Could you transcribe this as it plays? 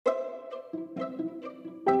Hey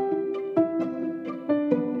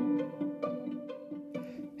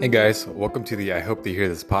guys, welcome to the I Hope They Hear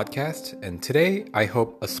This podcast, and today I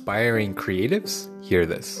hope aspiring creatives hear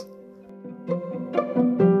this.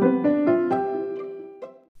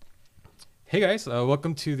 Hey guys,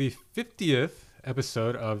 welcome to the 50th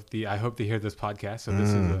episode of the I Hope They Hear This podcast. So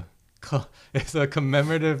this is it's a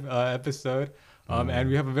commemorative episode, and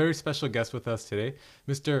we have a very special guest with us today,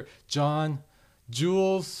 Mr. John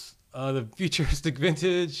Jules, the Futuristic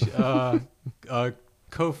Vintage,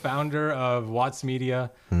 co-founder of Watts Media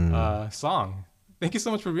Song. Thank you so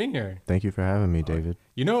much for being here. Thank you for having me, David.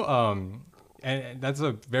 And that's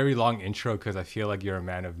a very long intro because I feel like you're a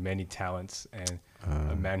man of many talents and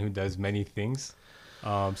a man who does many things.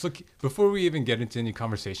 Before we even get into any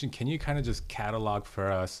conversation, can you kind of just catalog for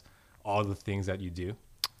us all the things that you do?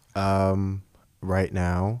 Right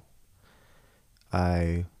now,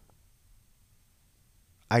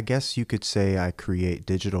 I guess you could say I create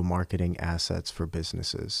digital marketing assets for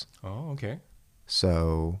businesses. Oh, okay.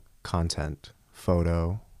 So content,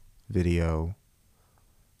 photo, video,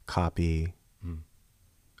 copy,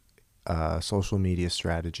 social media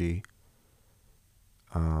strategy.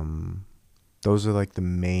 Those are like the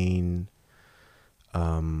main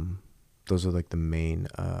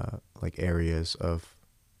like areas of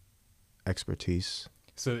expertise.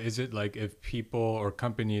 So is it like if people or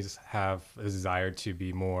companies have a desire to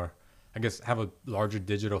be more, I guess, have a larger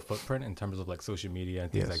digital footprint in terms of like social media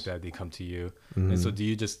and things like that, they come to you. And so do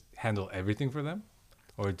you just handle everything for them?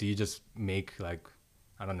 Or do you just make like,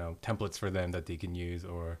 I don't know, templates for them that they can use?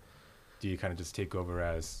 Or do you kind of just take over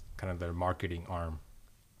as kind of their marketing arm?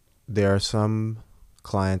 There are some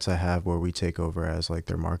clients I have where we take over as like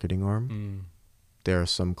their marketing arm. There are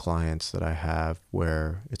some clients that I have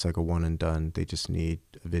where it's like a one and done. They just need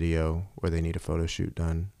a video or they need a photo shoot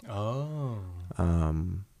done. Oh.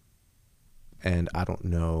 And I don't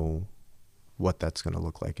know what that's going to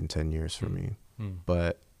look like in 10 years for me.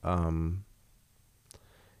 But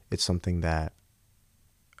it's something that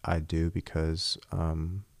I do because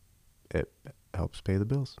it helps pay the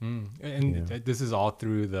bills. And this is all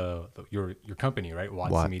through your company, right?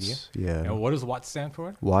 Watts Media. Yeah. And what does Watts stand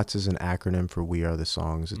for? Watts is an acronym for We Are the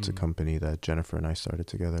Songs. It's a company that Jennifer and I started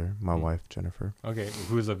together. My wife, Jennifer. Okay.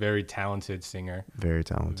 Who is a very talented singer. Very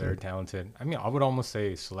talented. Very talented. I mean, I would almost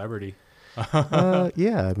say celebrity.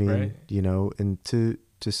 Yeah. I mean, right? you know, and to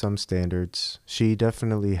some standards, she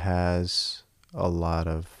definitely has a lot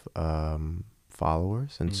of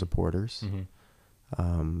followers and supporters.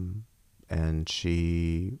 And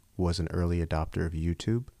she was an early adopter of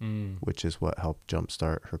YouTube, which is what helped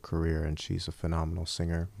jumpstart her career. And she's a phenomenal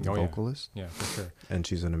singer and vocalist. Yeah, for sure. And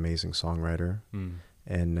she's an amazing songwriter.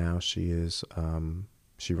 And now she is,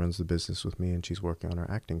 she runs the business with me and she's working on her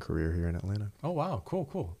acting career here in Atlanta. Oh, wow.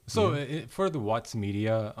 Cool. So for the Watts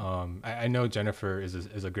Media, I know Jennifer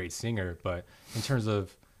is a great singer, but in terms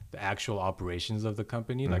of the actual operations of the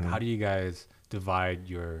company, like how do you guys divide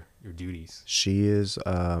your duties? She is,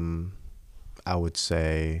 I would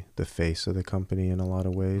say, the face of the company in a lot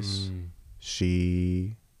of ways.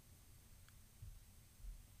 She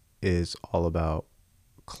is all about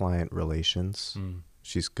client relations.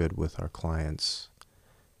 She's good with our clients.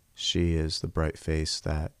 She is the bright face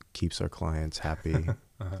that keeps our clients happy.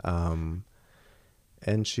 And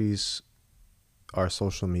she's our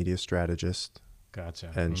social media strategist.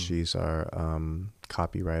 Gotcha. And she's our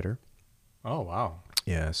copywriter. Oh, wow.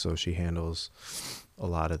 Yeah, so she handles a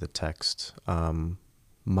lot of the text.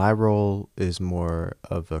 My role is more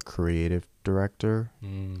of a creative director.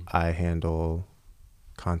 I handle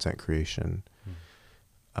content creation,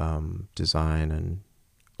 design, and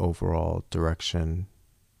overall direction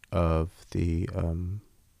of the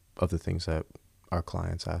things that our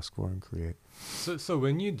clients ask for and create. So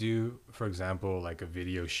when you do, for example, like a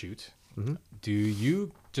video shoot, do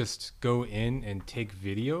you just go in and take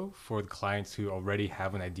video for the clients who already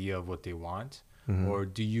have an idea of what they want? Or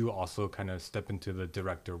do you also kind of step into the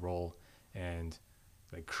director role and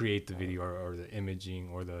like create the video or the imaging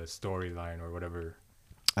or the storyline or whatever?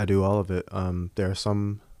 I do all of it. There's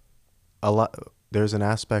an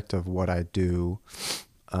aspect of what I do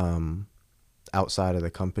outside of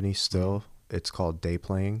the company still. It's called day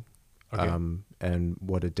playing. Okay. And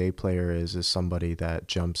what a day player is somebody that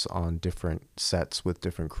jumps on different sets with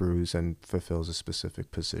different crews and fulfills a specific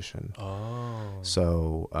position. Oh.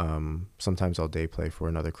 So sometimes I'll day play for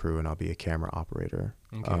another crew and I'll be a camera operator.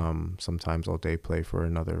 Okay. Sometimes I'll day play for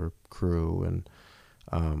another crew and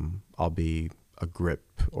I'll be a grip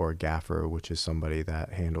or a gaffer, which is somebody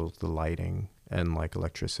that handles the lighting and like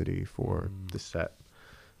electricity for the set.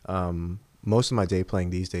 most of my day playing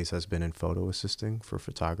these days has been in photo assisting for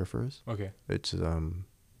photographers. Okay. It's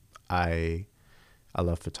I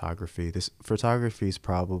love photography. This photography is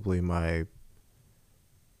probably my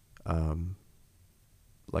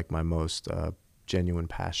like my most genuine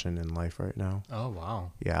passion in life right now. Oh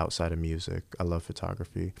wow. Yeah, outside of music, I love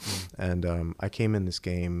photography. And I came in this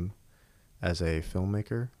game as a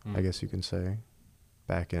filmmaker, I guess you can say.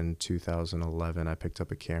 Back in 2011, I picked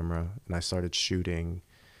up a camera and I started shooting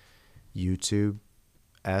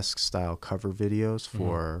YouTube-esque style cover videos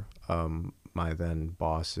for my then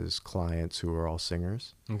boss's clients who were all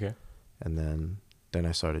singers. Okay. And then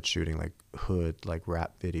I started shooting like hood, like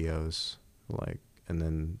rap videos, like, and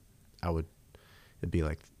then it'd be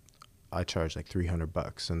like, I charged like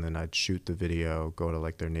 $300, and then I'd shoot the video, go to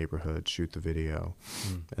like their neighborhood, shoot the video,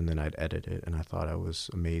 and then I'd edit it. And I thought I was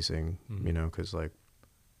amazing, you know, because like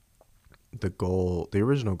the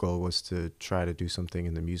original goal was to try to do something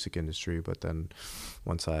in the music industry. But then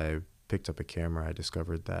once I picked up a camera, I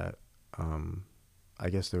discovered that I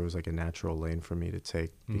guess there was like a natural lane for me to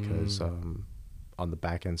take, because on the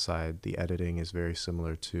back end side, the editing is very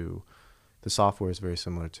similar to, the software is very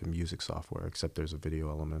similar to music software, except there's a video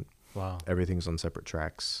element. Wow. Everything's on separate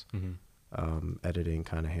tracks. Editing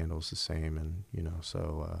kind of handles the same. And, you know,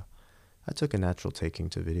 so I took a natural taking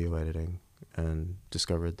to video editing and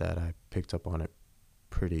discovered that I picked up on it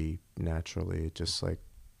pretty naturally. It just like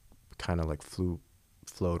kind of like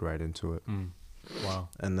flowed right into it. Wow.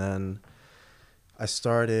 And then I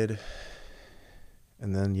started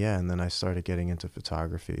getting into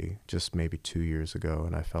photography just maybe 2 years ago,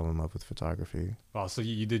 and I fell in love with photography. Wow. So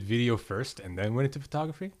you did video first and then went into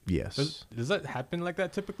photography? Yes. Does that happen like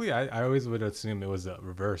that typically? I always would assume it was a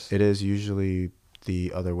reverse. It is usually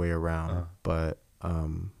the other way around. But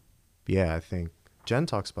yeah, I think Jen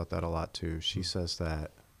talks about that a lot too. She says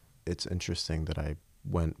that it's interesting that I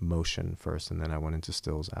went motion first and then I went into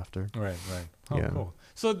stills after. Right. Oh, Yeah. cool.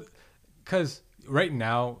 So, because right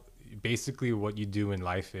now, basically what you do in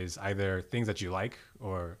life is either things that you like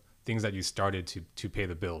or things that you started to pay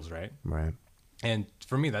the bills, right? Right. And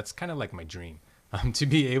for me, that's kind of like my dream, to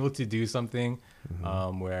be able to do something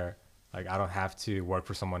where like I don't have to work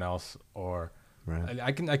for someone else, or Right.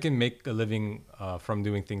 I can make a living from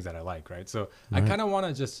doing things that I like, right? So I kind of want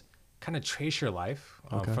to just kind of trace your life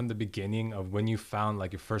from the beginning of when you found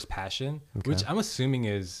like your first passion, which I'm assuming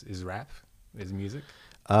is rap, is music.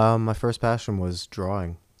 My first passion was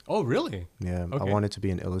drawing. Oh, really? Yeah. Okay. I wanted to be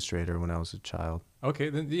an illustrator when I was a child. Okay,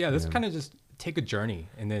 then let's kind of just take a journey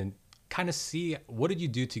and then kind of see what did you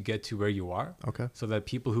do to get to where you are. Okay. So that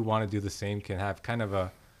people who want to do the same can have kind of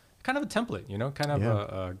a template, you know, kind of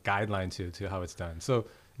a guideline to how it's done. So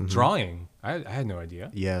drawing, I had no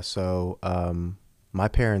idea. Yeah. So my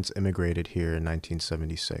parents immigrated here in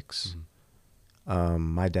 1976.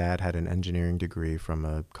 My dad had an engineering degree from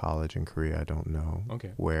a college in Korea. I don't know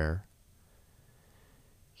where.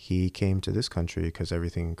 He came to this country because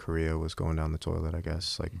everything in Korea was going down the toilet, I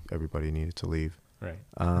guess. Like everybody needed to leave. Right.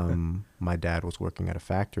 My dad was working at a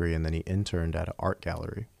factory, and then he interned at an art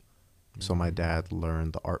gallery. So my dad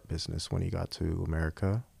learned the art business when he got to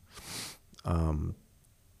America. No,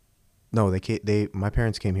 my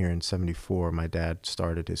parents came here in 1974. My dad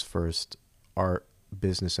started his first art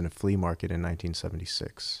business in a flea market in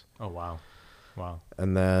 1976. Oh, wow.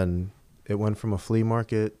 And then it went from a flea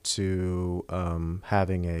market to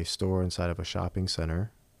having a store inside of a shopping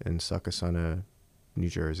center in Succossona, New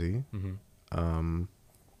Jersey. And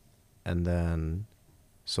then,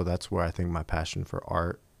 so that's where I think my passion for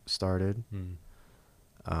art started.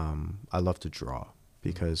 I love to draw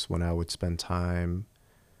because when I would spend time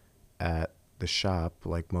at the shop,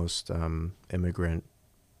 like most immigrant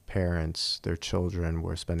parents, their children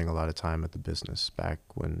were spending a lot of time at the business back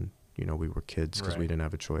when, you know, we were kids because we didn't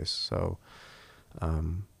have a choice. So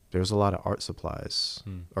there was a lot of art supplies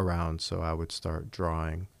around, so I would start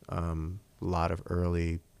drawing. A lot of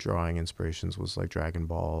early drawing inspirations was like Dragon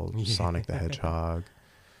Ball, Sonic the Hedgehog.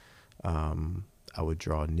 I would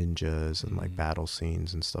draw ninjas and like battle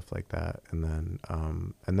scenes and stuff like that. And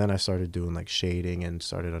then I started doing like shading and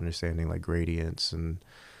started understanding like gradients and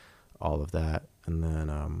all of that. And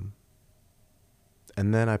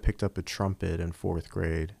then I picked up a trumpet in 4th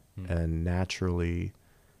grade. And naturally,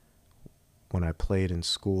 when I played in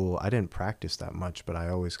school, I didn't practice that much, but I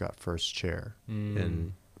always got first chair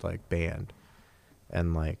in like band.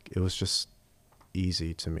 And like, it was just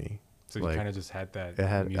easy to me. So like, you kind of just had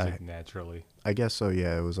that music naturally. I guess so,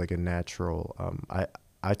 yeah. It was like a natural.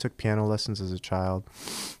 I took piano lessons as a child,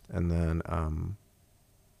 and then,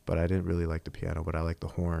 but I didn't really like the piano, but I liked the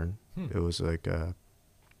horn. It was like,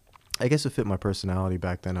 I guess it fit my personality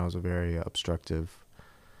back then. I was a very obstructive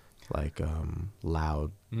like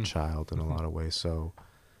loud child in a lot of ways. So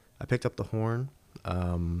I picked up the horn.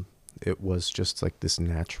 It was just like this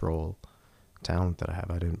natural talent that I have.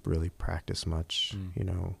 I didn't really practice much, you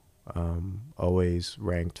know. Always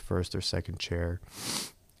ranked first or second chair,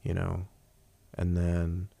 you know. And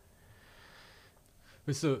then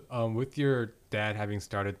So, with your dad having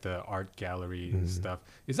started the art gallery and stuff,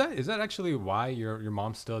 is that actually why your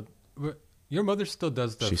mom still, your mother still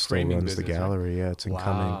does the she still framing runs the business, right? gallery. Yeah, it's in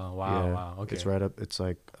Cumming. Wow, Yeah, wow. Okay. it's right up. It's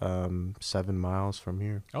like 7 miles from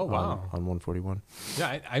here. Oh, wow. On 141.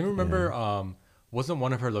 Yeah, I remember. Wasn't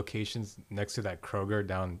one of her locations next to that Kroger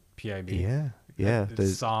down PIB? Yeah, yeah. The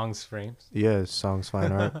Songs Frames. Yeah, Songs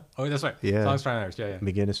Fine Art. Oh, that's right. Yeah. Songs Fine Art. Yeah, yeah.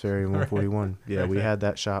 McGinnis Ferry 141. Yeah, Right, we right. had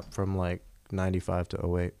that shop from like 95 to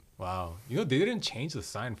 08. Wow. You know, they didn't change the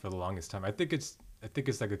sign for the longest time. I think it's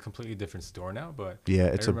like a completely different store now, but Yeah, I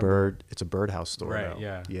it's a remember- bird. It's a birdhouse store. Right, now.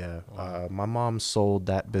 yeah. Yeah. Wow. My mom sold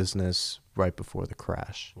that business right before the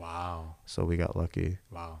crash, Wow. so we got lucky.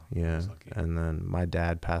 Wow. Yeah. That's lucky. And then my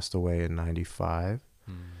dad passed away in 95.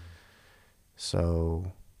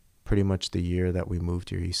 So pretty much the year that we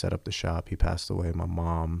moved here, he set up the shop. He passed away. My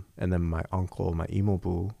mom and then my uncle, my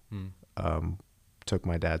imobu, took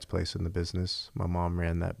my dad's place in the business. My mom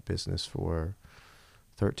ran that business for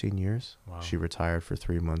 13 years. Wow. She retired for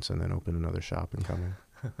 3 months and then opened another shop in Cumming.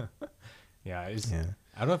 Yeah, Yeah.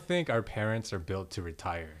 I don't think our parents are built to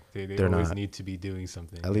retire. They They're always not. need to be doing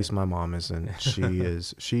something. At least my mom isn't.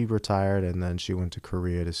 She retired and then she went to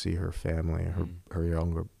Korea to see her family,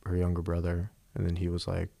 her younger brother. And then he was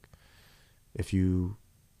like, if you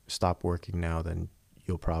stop working now, then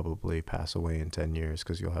you'll probably pass away in 10 years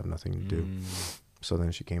because you'll have nothing to do. So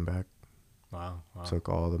then she came back, Wow. took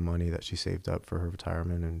all the money that she saved up for her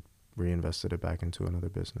retirement and reinvested it back into another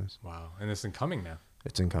business. Wow. And it's incoming now.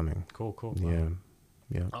 It's incoming. Cool. Yeah.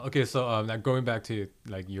 Yeah. Okay, so now going back to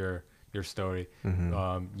like your story,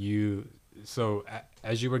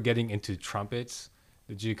 as you were getting into trumpets,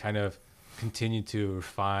 did you kind of continue to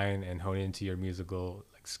refine and hone into your musical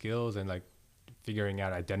like skills and like figuring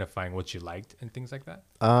out identifying what you liked and things like that?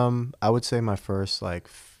 I would say my first like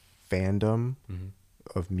fandom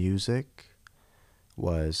of music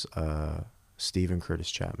was Stephen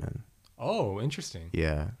Curtis Chapman. Oh, interesting.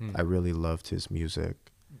 Yeah, I really loved his music.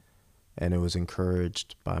 And it was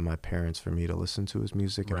encouraged by my parents for me to listen to his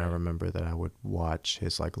music. And I Right. remember that I would watch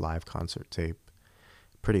his like live concert tape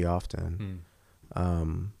pretty often.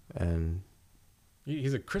 And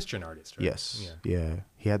He's a Christian artist, right? yes, yeah.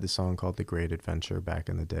 He had this song called The Great Adventure back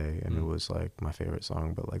in the day. And it was like my favorite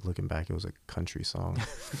song. But like looking back, it was a country song.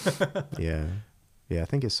 Yeah. Yeah, I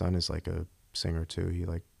think his son is like a singer too. He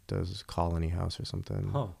like does Colony House or something.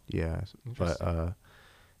 Huh. Yeah. But Interesting.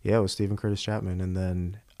 yeah, it was Stephen Curtis Chapman. And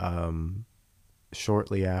then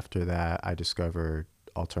shortly after that, I discovered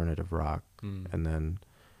alternative rock. And then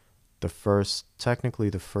the first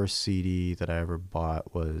CD that I ever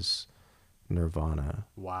bought was Nirvana.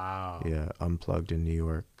 Wow. Yeah, Unplugged in New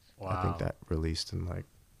York. I Wow. think that released in like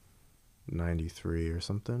 93 or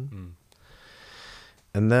something.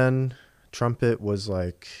 And then trumpet was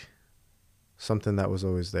like something that was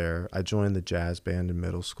always there. I joined the jazz band in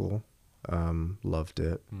middle school. Loved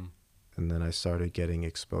it. And then I started getting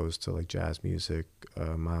exposed to like jazz music,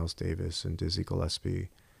 Miles Davis and Dizzy Gillespie.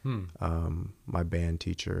 My band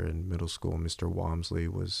teacher in middle school, Mr. Walmsley,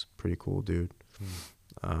 was pretty cool dude.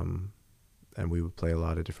 And we would play a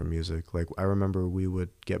lot of different music. Like I remember we would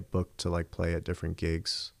get booked to like play at different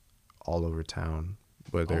gigs all over town,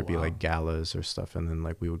 whether it be like galas or stuff. And then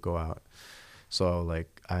like we would go out. So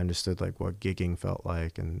like I understood like what gigging felt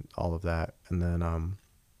like and all of that. And then,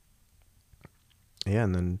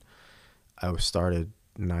 and then I started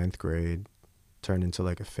 9th grade, turned into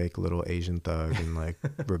like a fake little Asian thug and like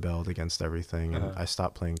rebelled against everything. And I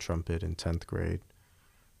stopped playing trumpet in 10th grade.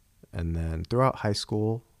 And then throughout high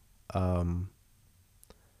school,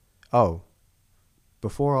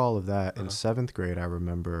 before all of that, in 7th grade, I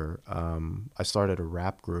remember I started a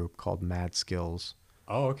rap group called Mad Skills.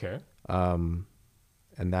 Oh, okay. And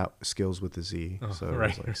that Skills with a Z, so it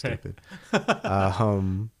right, was like stupid.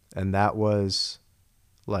 And that was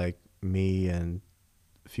like me and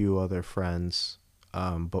a few other friends.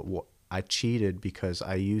 But I cheated because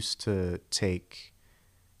I used to take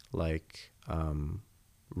like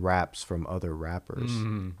raps from other rappers,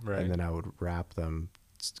 Right. and then I would rap them,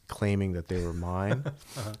 claiming that they were mine.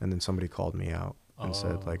 And then somebody called me out and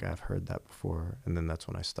said like, I've heard that before. And then that's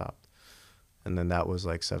when I stopped. And then that was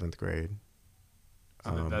like 7th grade.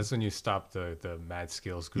 So that's when you stopped the Mad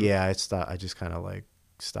Skills group. Yeah, I just kind of like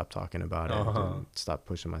stopped talking about it and stopped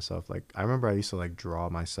pushing myself. Like I remember I used to like draw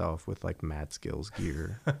myself with like Mad Skills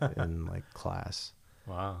gear in like class.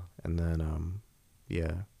 Wow. And then,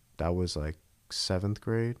 yeah, that was like 7th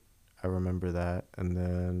grade. I remember that. And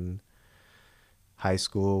then high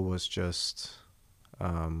school was just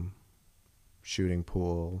shooting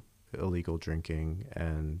pool, illegal drinking,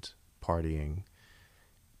 and partying.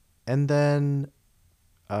 And then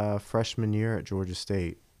freshman year at Georgia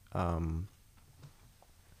State,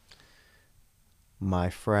 my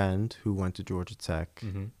friend who went to Georgia Tech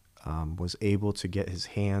was able to get his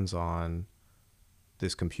hands on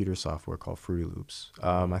this computer software called Fruity Loops.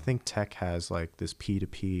 I think Tech has like this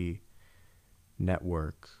P2P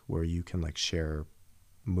network where you can like share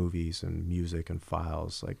movies and music and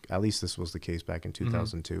files. Like, at least this was the case back in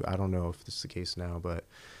 2002. I don't know if this is the case now, but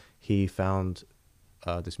he found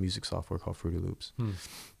this music software called Fruity Loops.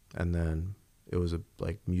 And then it was a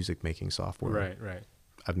like music making software. Right.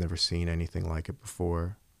 I've never seen anything like it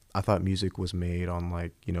before. I thought music was made on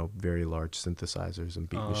like, you know, very large synthesizers and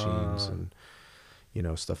beat machines and, you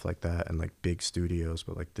know, stuff like that, and like big studios,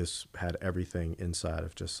 but like this had everything inside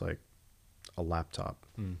of just like a laptop.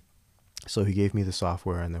 So he gave me the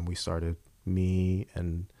software, and then we started, me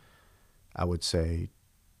and I would say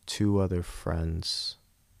 2 other friends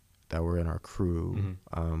that were in our crew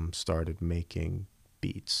started making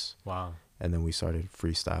beats. Wow. And then we started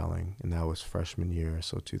freestyling, and that was freshman year,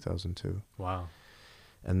 so 2002. Wow.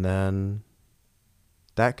 And then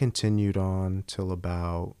that continued on till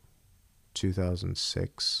about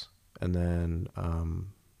 2006, and then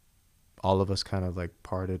all of us kind of like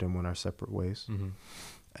parted and went our separate ways.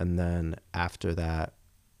 And then after that,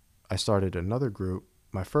 I started another group.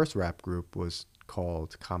 My first rap group was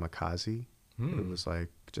called Kamikaze. It was like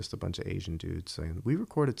just a bunch of Asian dudes, and we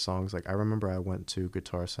recorded songs. Like, I remember I went to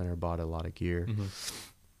Guitar Center, bought a lot of gear,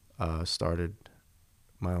 started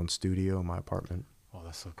my own studio in my apartment. Oh,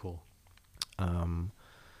 that's so cool.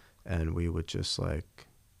 And we would just like,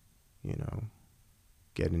 you know,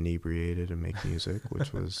 get inebriated and make music,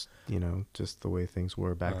 which was, you know, just the way things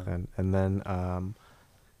were back then. And then,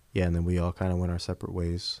 yeah, and then we all kind of went our separate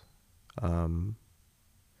ways.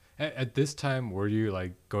 At this time, were you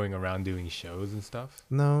like going around doing shows and stuff?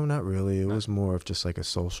 No, not really. It was more of just like a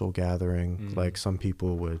social gathering. Like, some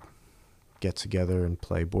people would get together and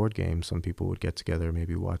play board games. Some people would get together,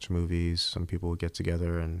 maybe watch movies. Some people would get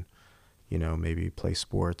together and, you know, maybe play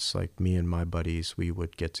sports. Like, me and my buddies, we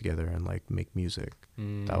would get together and like make music.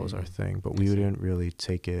 That was our thing. But we didn't really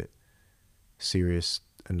take it serious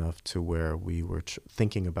enough to where we were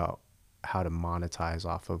thinking about how to monetize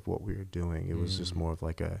off of what we were doing. It was just more of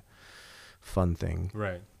like a fun thing.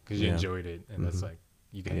 Right. Because you enjoyed it. And that's like,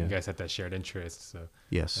 you guys had that shared interest. So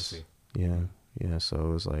yes. I see. Yeah. So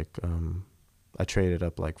it was like, I traded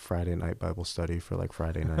up like Friday night Bible study for like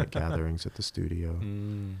Friday night gatherings at the studio.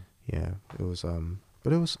 Yeah, it was,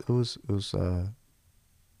 but it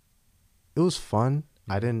was fun.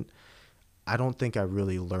 I don't think I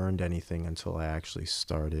really learned anything until I actually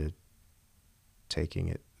started taking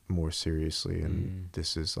it more seriously. And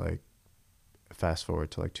this is like, fast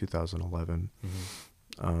forward to like 2011.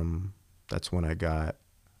 That's when I got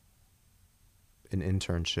an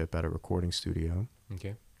internship at a recording studio.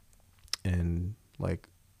 Okay. And like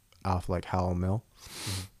off like Howell Mill.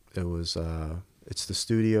 It was it's the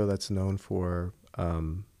studio that's known for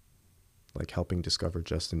like helping discover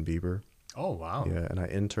Justin Bieber. Oh wow. Yeah, and I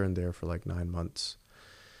interned there for like 9 months.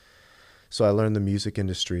 So I learned the music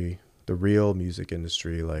industry, the real music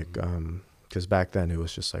industry, like because back then it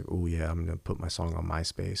was just like, oh yeah, I'm gonna put my song on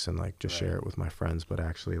MySpace and like just share it with my friends. But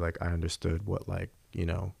actually, like, I understood what, like, you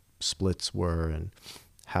know, splits were and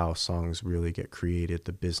how songs really get created,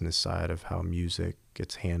 the business side of how music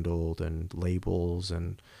gets handled and labels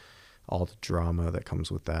and all the drama that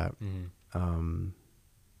comes with that.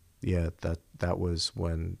 Yeah, that was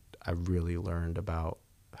when I really learned about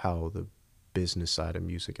how the business side of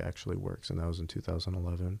music actually works, and that was in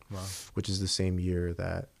 2011. Wow. Which is the same year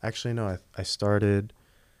that, actually no, I started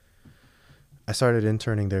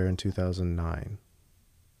interning there in 2009,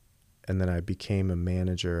 and then I became a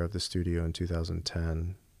manager of the studio in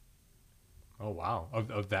 2010. Oh wow.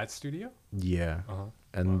 Of that studio? Yeah.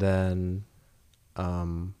 And then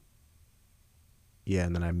yeah,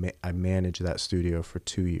 and then I managed that studio for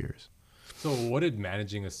 2 years. So what did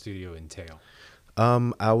managing a studio entail?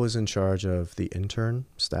 I was in charge of the intern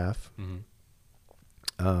staff.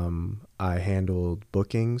 I handled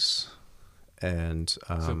bookings, and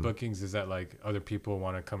so bookings, is that like other people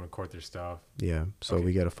want to come record their stuff? Yeah. So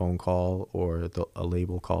we get a phone call, or a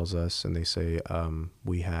label calls us and they say,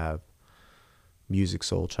 we have Musiq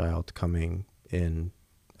Soulchild coming in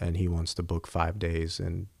and he wants to book 5 days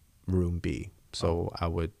in room B. So I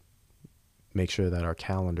would make sure that our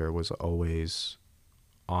calendar was always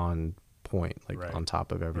on point, like right. on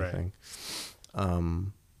top of everything.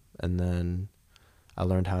 Right. And then I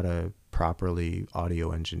learned how to properly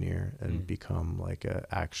audio engineer and become like a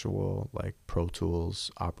actual like Pro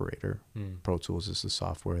Tools operator. Pro Tools is the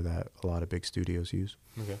software that a lot of big studios use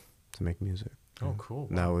to make music. Oh, cool.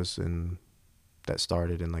 And that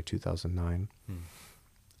started in like 2009.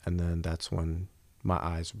 And then that's when my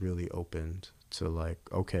eyes really opened to like,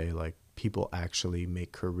 okay, like people actually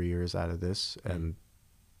make careers out of this and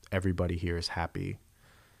everybody here is happy.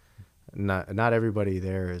 Not everybody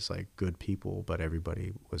there is like good people, but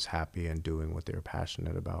everybody was happy and doing what they were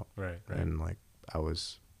passionate about. Right. And like I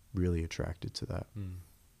was really attracted to that.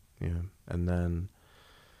 Yeah. And then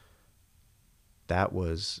that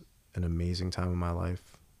was an amazing time in my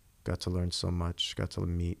life. Got to learn so much, got to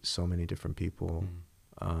meet so many different people.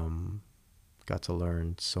 Got to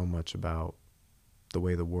learn so much about the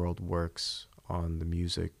way the world works on the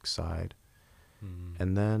music side.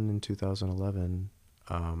 And then in 2011,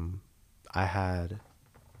 I had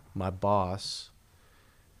my boss,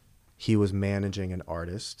 he was managing an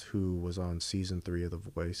artist who was on season 3 of The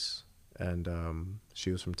Voice, and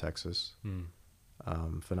she was from Texas.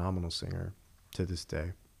 Phenomenal singer to this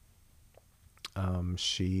day.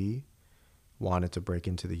 She wanted to break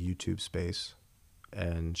into the YouTube space,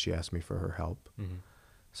 and she asked me for her help.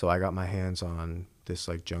 So I got my hands on this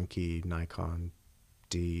like junky Nikon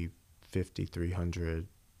D50-300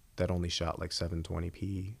 that only shot like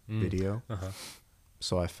 720p video.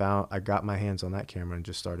 So I got my hands on that camera and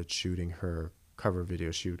just started shooting her cover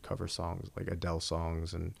videos. She would cover songs like Adele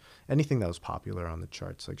songs and anything that was popular on the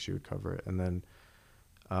charts, like she would cover it. And then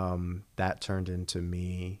that turned into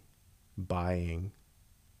me buying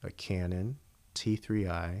a Canon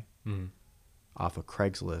T3i off of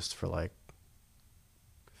Craigslist for like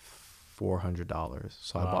 $400.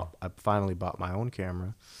 So I finally bought my own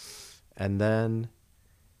camera. And then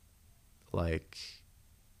like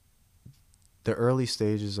the early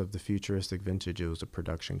stages of the Futuristic Vintage, it was a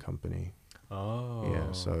production company. Oh.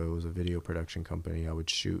 Yeah, so it was a video production company. I would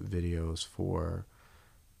shoot videos for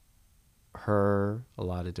her, a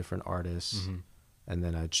lot of different artists, and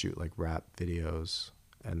then I'd shoot like rap videos.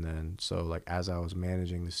 And then so like as I was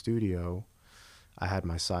managing the studio, I had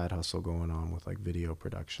my side hustle going on with like video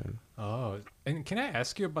production. Oh, and can I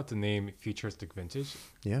ask you about the name Futuristic Vintage?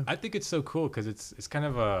 Yeah. I think it's so cool because it's kind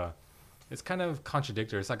of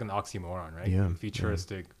contradictory. It's like an oxymoron, right? Yeah.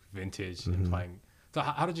 Futuristic vintage implying. So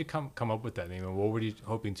how did you come up with that name, and what were you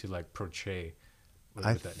hoping to like portray?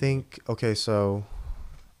 I think okay, so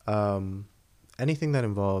anything that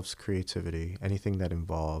involves creativity, anything that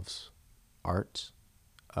involves art,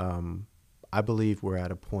 I believe we're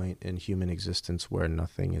at a point in human existence where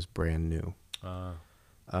nothing is brand new.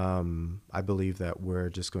 I believe that we're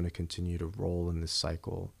just going to continue to roll in this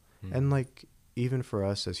cycle. And like, even for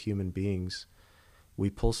us as human beings, we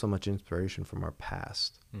pull so much inspiration from our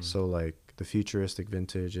past. So like the Futuristic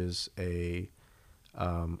Vintage is a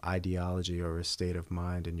ideology or a state of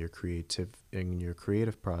mind in your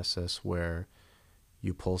creative process where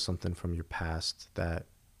you pull something from your past that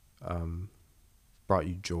brought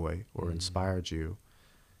you joy or inspired you.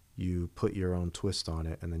 You put your own twist on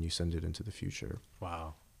it, and then you send it into the future.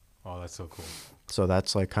 Wow. Oh, that's so cool. So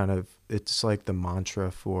that's like it's like the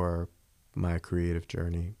mantra for my creative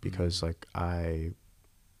journey, because like I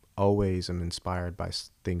always am inspired by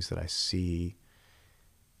things that I see.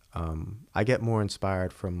 I get more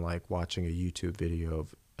inspired from like watching a YouTube video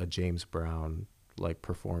of a James Brown like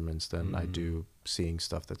performance than I do seeing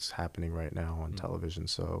stuff that's happening right now on television.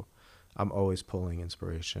 So I'm always pulling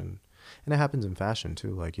inspiration. And it happens in fashion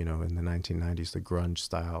too. Like, you know, in the 1990s, the grunge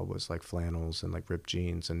style was like flannels and like ripped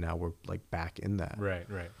jeans. And now we're like back in that. Right.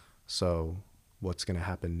 So what's going to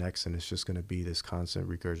happen next? And it's just going to be this constant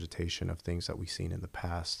regurgitation of things that we've seen in the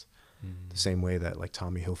past. The same way that like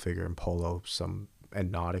Tommy Hilfiger and Polo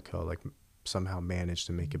and Nautica like somehow managed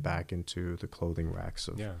to make it back into the clothing racks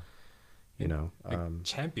of, you know, like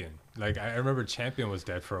Champion. Like I remember Champion was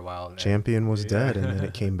dead for a while. Champion was dead, and then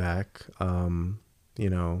it came back. You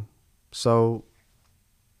know, so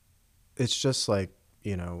it's just like,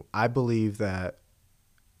 you know, I believe that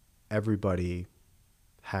everybody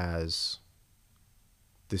has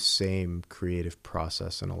the same creative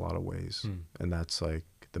process in a lot of ways, and that's like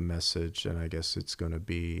the message, and I guess it's going to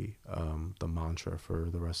be the mantra for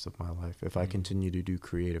the rest of my life. If I continue to do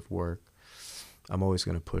creative work, I'm always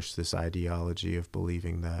going to push this ideology of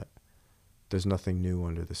believing that there's nothing new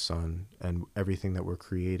under the sun, and everything that we're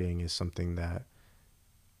creating is something that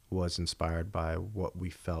was inspired by what we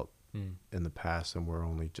felt in the past, and we're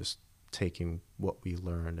only just taking what we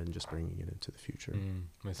learned and just bringing it into the future.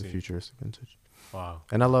 The Futuristic Vintage. Wow.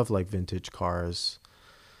 And I love like vintage cars.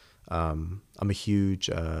 I'm a huge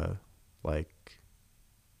like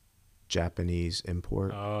Japanese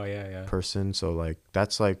import Oh yeah. person, so like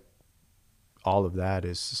that's like all of that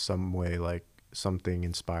is some way like something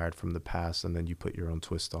inspired from the past, and then you put your own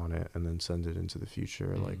twist on it and then send it into the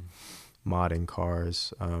future. Like modding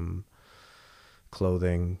cars,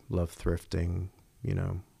 clothing, love thrifting, you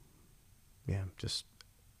know. Yeah, just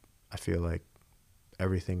I feel like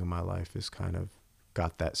everything in my life is kind of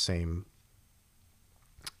got that same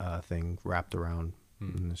thing wrapped around,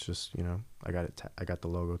 and it's just, you know, I got it. I got the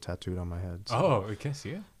logo tattooed on my head. So. Oh, we can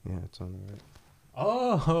see it. Yeah, it's on the right.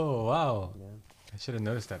 Oh wow. Yeah. I should have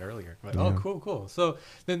noticed that earlier. But Yeah. oh, cool. So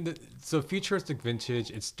then, so Futuristic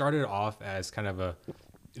Vintage, it started off as kind of a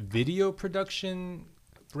video production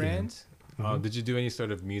brand. Did you do any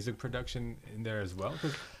sort of music production in there as well?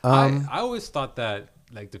 Because I always thought that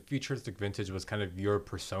like the Futuristic Vintage was kind of your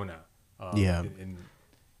persona. Yeah.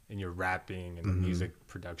 In your rapping and the music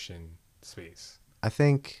production space. I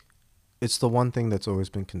think it's the one thing that's always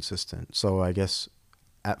been consistent. So I guess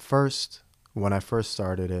at first, when I first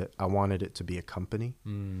started it, I wanted it to be a company.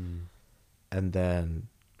 And then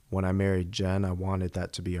when I married Jen, I wanted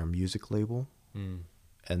that to be our music label. And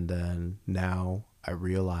then now I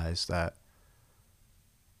realize that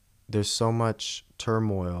there's so much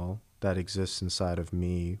turmoil that exists inside of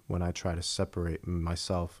me when I try to separate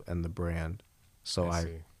myself and the brand. So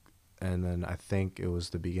and then I think it was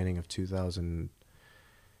the beginning of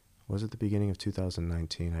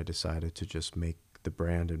 2019, I decided to just make the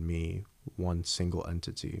brand and me one single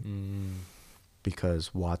entity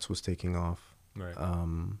because Watts was taking off. Right.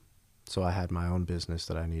 So I had my own business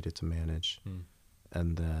that I needed to manage.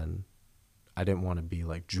 And then I didn't want to be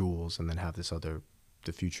like Jules and then have the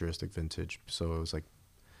Futuristic Vintage. So it was like,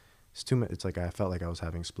 it's too much. It's like I felt like I was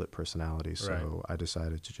having split personalities. So Right. I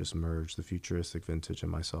decided to just merge the Futuristic Vintage and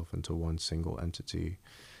myself into one single entity.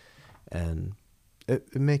 And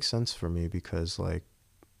it makes sense for me because like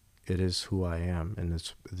it is who I am, and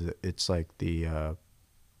it's like the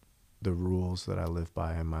rules that I live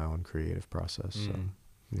by in my own creative process. So,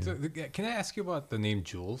 yeah. So can I ask you about the name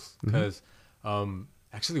Jules? Because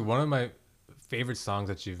actually one of my favorite songs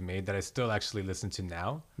that you've made that I still actually listen to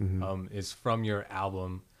now is from your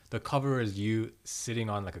album. The cover is you sitting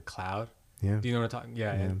on like a cloud. Yeah. Do you know what I'm talking?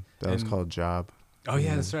 Yeah. That was called Job. Oh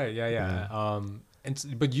yeah, that's right. Yeah.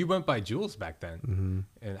 But you went by Jules back then,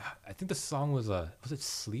 and I think the song was it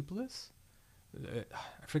Sleepless? I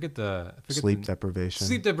forget Sleep Deprivation.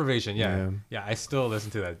 Sleep Deprivation. Yeah. I still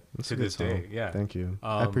listen to that to this day. Yeah. Thank you.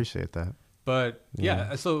 I appreciate that. But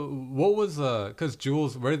yeah. So what was because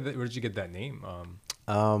Jules? Where did you get that name?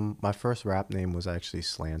 My first rap name was actually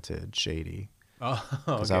Slanted Shady. Oh,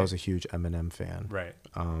 because I was a huge Eminem fan. Right.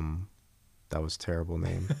 That was a terrible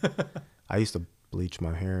name. I used to bleach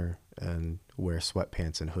my hair and wear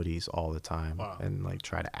sweatpants and hoodies all the time. Wow. And like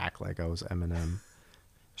try to act like I was Eminem.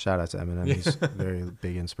 Shout out to Eminem. He's a very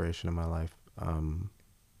big inspiration in my life.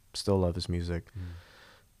 Still love his music.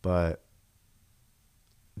 But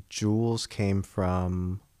Jules came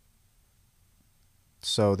from...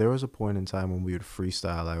 So there was a point in time when we would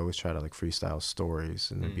freestyle. I always try to like freestyle stories,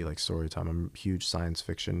 and it'd be like story time. I'm a huge science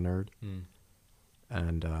fiction nerd.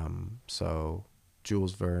 And so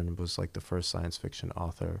Jules Verne was like the first science fiction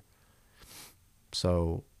author.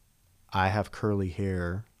 So I have curly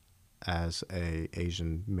hair as a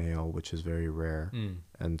Asian male, which is very rare.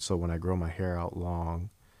 And so when I grow my hair out long,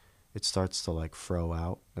 it starts to like fro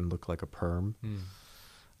out and look like a perm.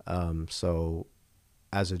 So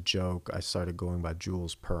as a joke, I started going by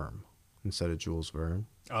Jules Perm instead of Jules Verne.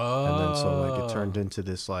 Oh. And then so like it turned into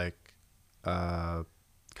this like kind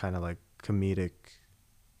of like comedic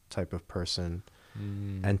type of person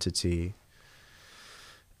entity.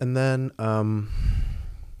 And then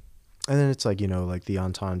it's like, you know, like the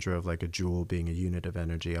entendre of like a jewel being a unit of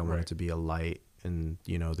energy. I want it to be a light in,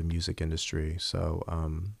 you know, the music industry. So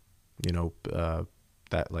you know,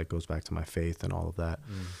 that like goes back to my faith and all of that.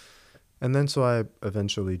 And then so I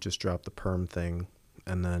eventually just dropped the perm thing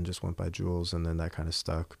and then just went by Jules, and then that kind of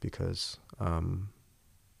stuck because I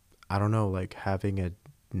don't know, like having a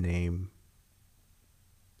name,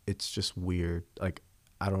 it's just weird. Like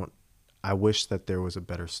I wish that there was a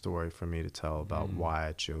better story for me to tell about why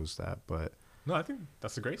I chose that, but no, I think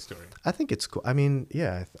that's a great story. I think it's cool. I mean,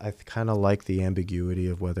 yeah, I kind of like the ambiguity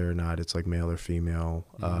of whether or not it's like male or female.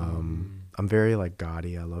 I'm very like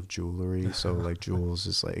gaudy. I love jewelry. So like Jules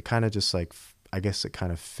is like, it kind of just like, I guess it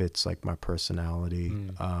kind of fits like my personality,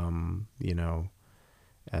 you know,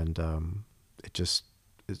 and it just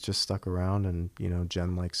stuck around, and, you know,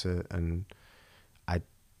 Jen likes it. And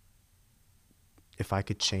if I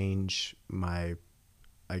could change my,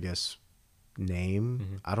 I guess,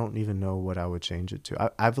 name, I don't even know what I would change it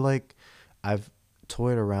to. I've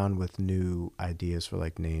toyed around with new ideas for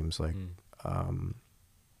like names. Like,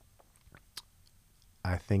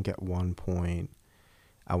 I think at one point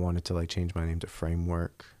I wanted to like change my name to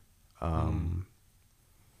Framework. No,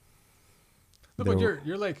 but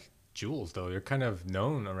you're like Jules though. You're kind of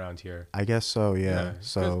known around here. I guess so. Yeah.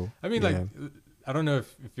 So I mean, like, I don't know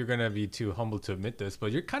if you're gonna be too humble to admit this,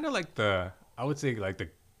 but you're kind of like I would say like the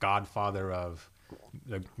godfather of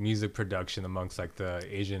like music production amongst like the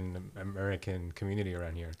Asian American community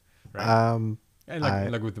around here, right?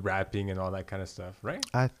 And like with rapping and all that kind of stuff, right?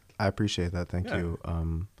 I appreciate that. Thank you.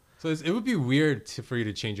 So it would be weird for you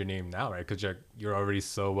to change your name now, right? Because you're already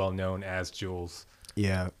so well known as Jules.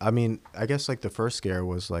 Yeah, I mean, I guess like the first scare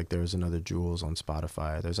was like there's another Jules on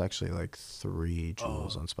Spotify. There's actually like 3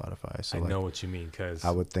 Jules on Spotify. So I like, know what you mean, because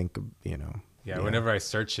I would think, yeah, whenever I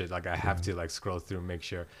search it, like I have to like scroll through and make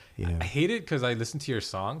sure. Yeah. I hate it because I listen to your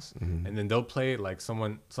songs and then they'll play like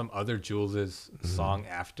some other Jules's song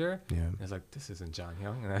after. Yeah. And it's like, this isn't John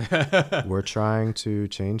Hyung. We're trying to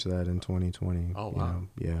change that in 2020. Oh, wow.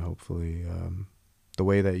 Yeah, hopefully. The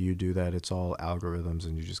way that you do that, it's all algorithms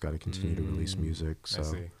and you just got to continue to release music. So,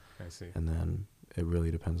 I see. And then it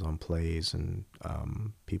really depends on plays and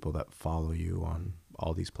people that follow you on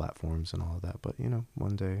all these platforms and all of that. But,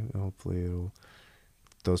 one day, hopefully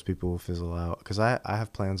those people will fizzle out. Because I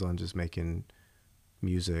have plans on just making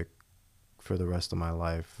music for the rest of my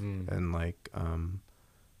life. And like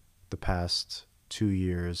the past 2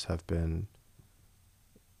 years have been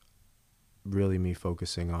really me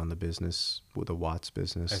focusing on the business, with the Watts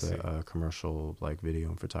business, commercial like video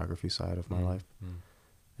and photography side of my life.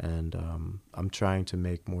 And I'm trying to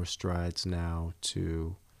make more strides now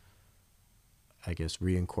to, I guess,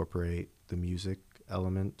 reincorporate the music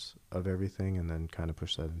element of everything and then kind of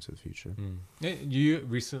push that into the future. You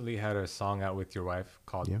recently had a song out with your wife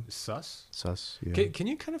called Sus. Sus, yeah. Can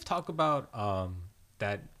you kind of talk about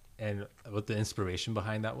that and what the inspiration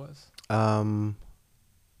behind that was?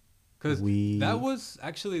 Because that was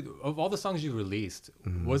actually, of all the songs you released,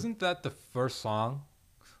 wasn't that the first song?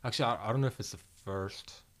 Actually, I don't know if it's the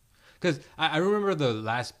first. Because I remember the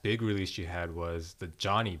last big release you had was the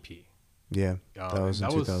John EP. Yeah, that was in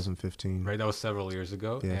 2015. Right, that was several years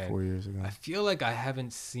ago. Yeah, 4 years ago. I feel like I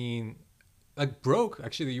haven't seen, like Broke,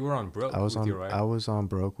 actually you were on Broke with your wife. I was on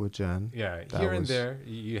Broke with Jen. Yeah, here and there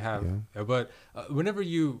you have. Yeah. But whenever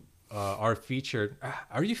you are featured,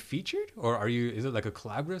 are you featured or is it like a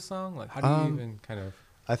collaborative song? Like how do you even kind of?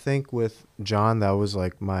 I think with John, that was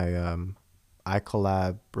like my, I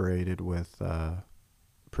collaborated with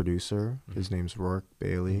producer. His name's Rourke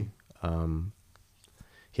Bailey.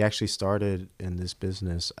 He actually started in this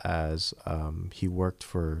business as he worked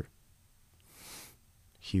for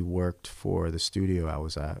the studio I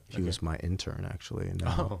was at. He was my intern actually, and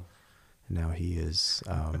now he is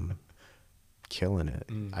killing it.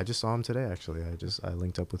 I just saw him today actually. I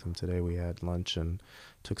linked up with him today. We had lunch and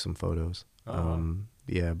took some photos.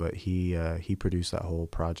 Yeah, but he produced that whole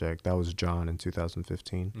project. That was John in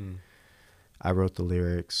 2015. I wrote the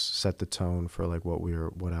lyrics, set the tone for like what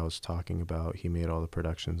I was talking about. He made all the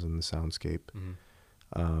productions and the soundscape.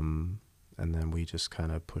 And then we just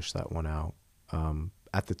kind of pushed that one out.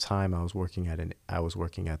 At the time I was working at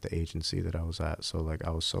the agency that I was at. So like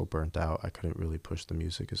I was so burnt out, I couldn't really push the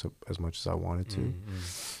music as much as I wanted to.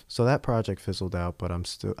 So that project fizzled out, but I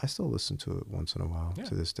still listen to it once in a while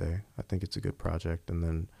to this day. I think it's a good project. And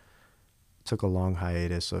then took a long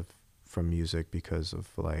hiatus from music because of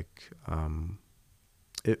like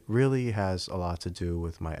it really has a lot to do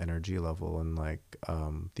with my energy level and like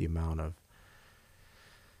the amount of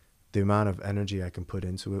energy I can put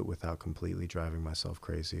into it without completely driving myself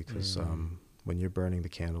crazy, because when you're burning the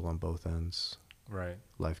candle on both ends, right,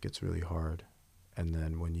 life gets really hard. And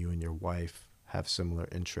then when you and your wife have similar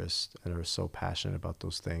interests and are so passionate about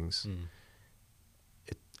those things,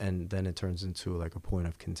 and then it turns into like a point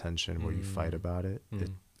of contention where you fight about it.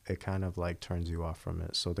 It kind of like turns you off from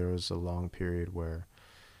it. So there was a long period where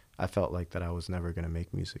I felt like that I was never going to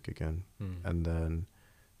make music again. And then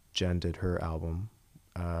Jen did her album,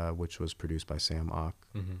 which was produced by Sam Ock.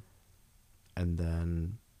 And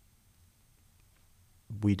then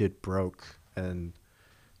we did Broke, and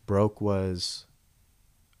Broke was,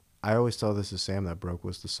 I always tell this to Sam, that Broke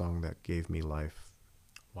was the song that gave me life.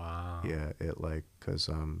 Wow. Yeah, it like, cause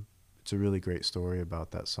it's a really great story about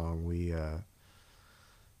that song. We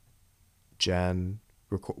Jen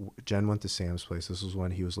went to Sam's place. This was when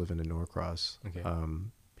he was living in Norcross. Okay.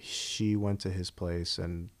 She went to his place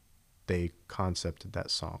and they concepted that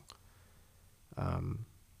song.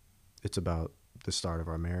 It's about the start of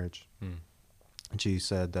our marriage. And she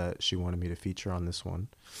said that she wanted me to feature on this one.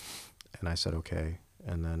 And I said, okay.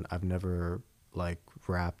 And then I've never like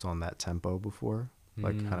rapped on that tempo before,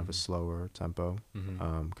 like kind of a slower tempo.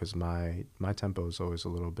 Because my tempo is always a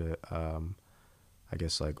little bit, I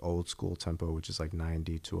guess like old school tempo, which is like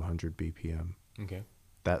 90 to 100 BPM. Okay.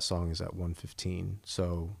 That song is at 115.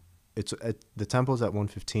 So the tempo is at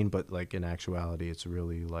 115, but like in actuality, it's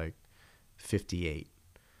really like 58.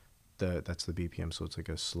 That's the BPM, so it's like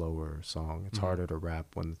a slower song. It's harder to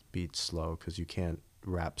rap when the beat's slow because you can't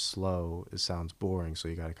rap slow. It sounds boring, so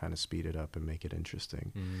you got to kind of speed it up and make it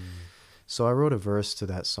interesting. So I wrote a verse to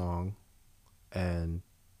that song, and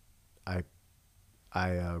I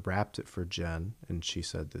rapped it for Jen, and she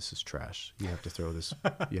said, "This is trash. You have to throw this.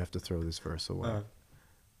 You have to throw this verse away."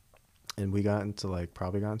 And we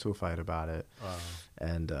probably got into a fight about it. Wow.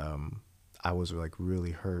 And I was like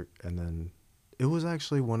really hurt. And then it was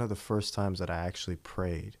actually one of the first times that I actually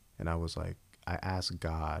prayed, and I was like, I asked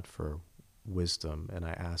God for wisdom, and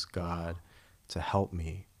I asked God to help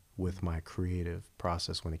me with my creative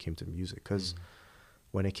process when it came to music. Because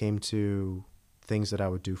when it came to things that I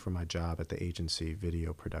would do for my job at the agency,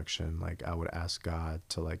 video production, like I would ask God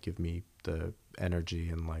to like give me the energy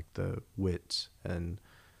and like the wit and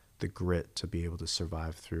the grit to be able to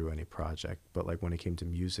survive through any project. But like when it came to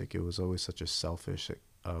music, it was always such a selfish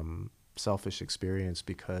experience,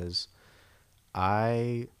 because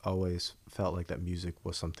I always felt like that music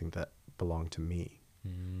was something that belonged to me.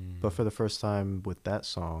 But for the first time with that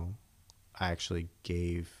song, I actually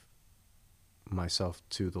gave myself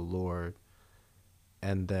to the Lord.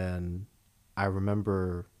 And then I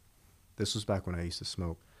remember, this was back when I used to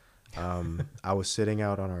smoke. I was sitting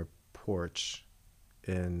out on our porch,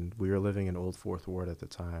 and we were living in Old Fourth Ward at the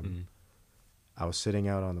time. I was sitting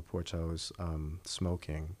out on the porch. I was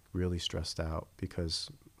smoking, really stressed out, because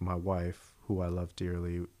my wife, who I love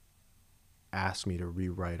dearly, asked me to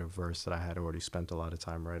rewrite a verse that I had already spent a lot of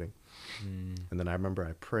time writing. And then I remember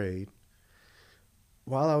I prayed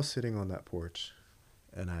while I was sitting on that porch,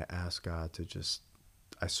 and I asked God to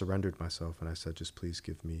I surrendered myself, and I said, just please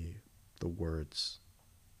give me the words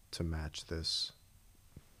to match this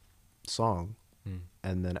song.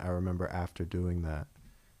 And then I remember after doing that,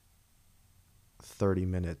 30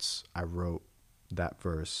 minutes, I wrote that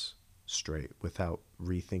verse straight without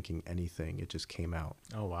rethinking anything. It just came out.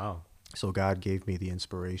 Oh, wow. So God gave me the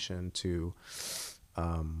inspiration to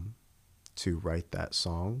write that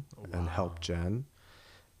song and help Jen.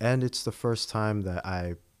 And it's the first time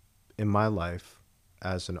that in my life,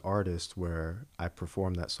 as an artist, where I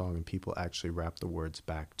performed that song and people actually rap the words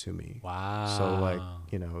back to me. Wow. So like,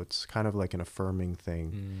 it's kind of like an affirming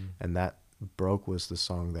thing. And that Broke was the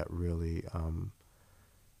song that really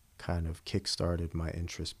kind of kickstarted my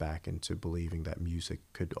interest back into believing that music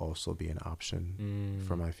could also be an option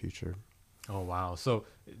for my future. Oh, wow. So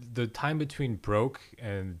the time between Broke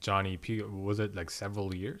and Johnny P, was it like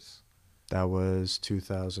several years? That was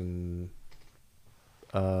 2000.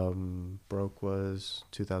 Broke was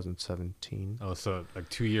 2017. Oh, so like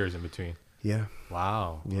 2 years in between. Yeah.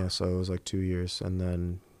 Wow. Yeah, so it was like 2 years. And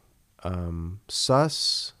then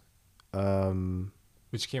Sus,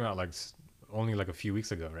 which came out like only like a few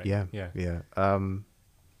weeks ago, right? Yeah.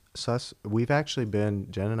 Sus, Jen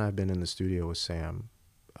and I have been in the studio with Sam.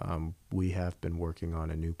 We have been working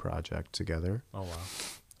on a new project together. Oh,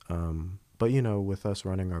 wow. But with us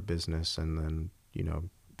running our business, and then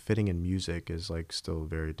fitting in music is like still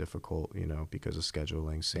very difficult, because of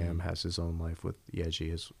scheduling. Sam has his own life with Yeji,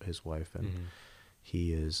 his wife, and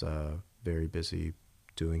he is very busy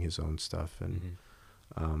doing his own stuff. And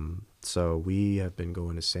so we have been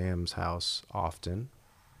going to Sam's house often,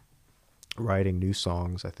 writing new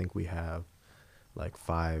songs. I think we have like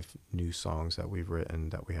 5 new songs that we've written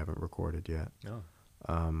that we haven't recorded yet. Oh.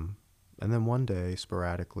 And then one day,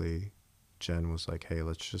 sporadically, Jen was like, hey,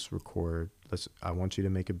 let's just record. I want you to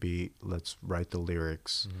make a beat. Let's write the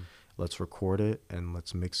lyrics. Let's record it, and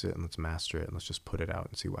let's mix it, and let's master it, and let's just put it out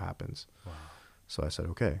and see what happens. Wow. So I said,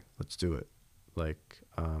 okay, let's do it. Like,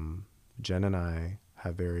 Jen and I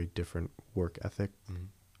have very different work ethic,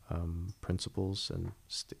 principles, and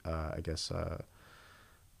I guess,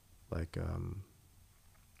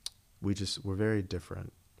 we're very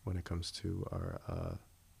different when it comes to our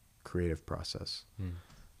creative process.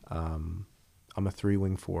 I'm a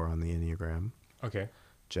 3-wing-4 on the Enneagram. Okay.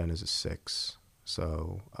 Jen is a 6.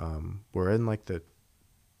 So we're in the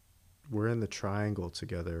triangle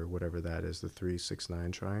together, whatever that is, the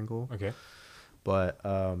 3-6-9 triangle. Okay. But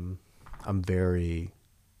I'm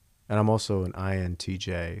also an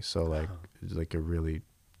INTJ, so like a really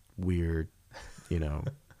weird,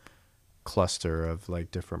 cluster of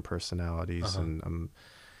like different personalities, and I'm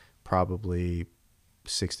probably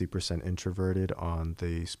 60% introverted on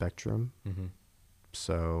the spectrum. Mm-hmm.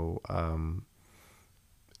 So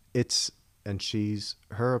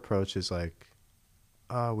her approach is like,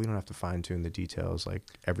 we don't have to fine tune the details. Like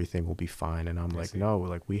everything will be fine. And I'm like, no,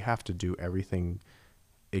 like we have to do everything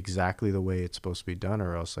exactly the way it's supposed to be done,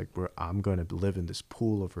 or else like I'm going to live in this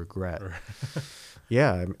pool of regret.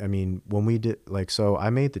 Yeah. I mean, when we did so I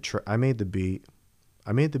made the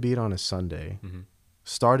beat on a Sunday, mm-hmm.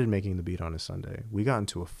 started making the beat on a Sunday. We got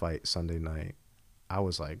into a fight Sunday night. I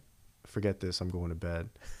was like, forget this. I'm going to bed.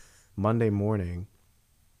 Monday morning,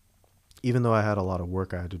 even though I had a lot of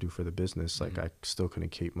work I had to do for the business, like I still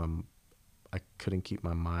couldn't keep my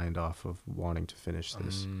mind off of wanting to finish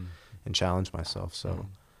this and challenge myself. So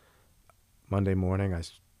Monday morning, I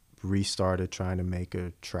restarted trying to make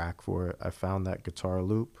a track for it. I found that guitar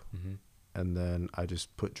loop, and then I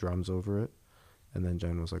just put drums over it. And then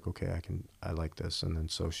Jen was like, okay, I like this. And then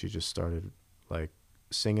so she just started like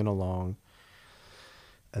singing along.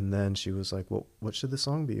 And then she was like, well, what should the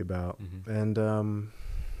song be about? And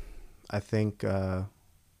I think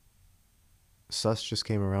sus just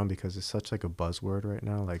came around because it's such like a buzzword right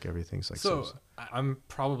now. Like everything's like so. I'm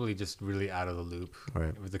probably just really out of the loop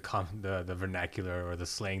with the vernacular or the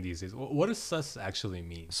slang these days. What does sus actually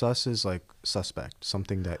mean? Sus is like suspect,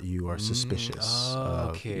 something that you are suspicious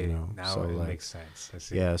of. Okay, you know? Now so it like, makes sense. I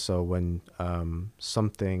see. Yeah, so when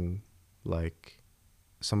something like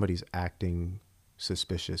somebody's acting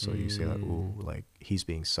suspicious, or you say like, ooh, like he's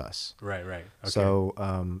being sus. Right. Okay. So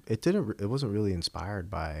it wasn't really inspired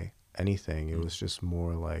by anything. It was just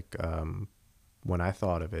more like when I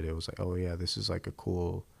thought of it, it was like, oh yeah, this is like a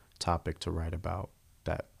cool topic to write about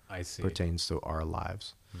that pertains to our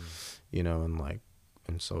lives, you know,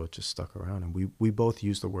 and so it just stuck around. And we both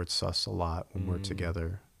use the word sus a lot when we're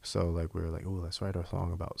together. So like we were like, oh, let's write a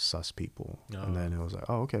song about sus people. And then it was like,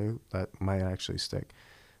 oh, okay, that might actually stick.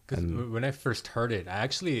 Because when I first heard it, I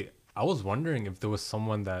was wondering if there was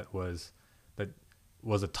someone that was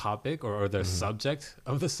a topic or the subject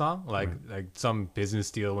of the song, like some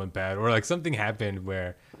business deal went bad, or like something happened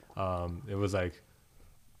where it was like,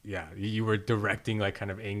 yeah, you were directing like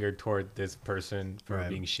kind of anger toward this person for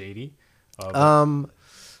being shady.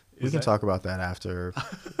 We can talk about that after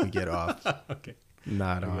we get off. Okay.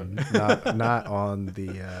 Not on the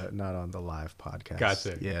live podcast.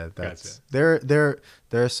 Gotcha. Yeah, that's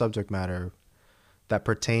their subject matter that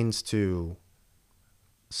pertains to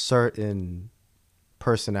certain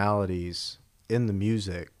personalities in the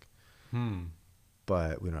music.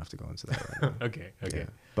 But we don't have to go into that right now. Okay. Yeah.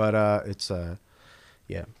 But it's that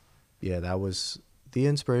was the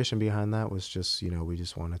inspiration behind that. Was just, you know, we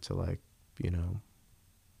just wanted to like, you know,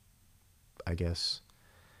 I guess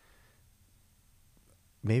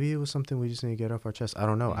maybe it was something we just need to get off our chest. I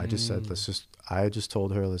don't know. I just said I just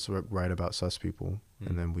told her let's write about sus people,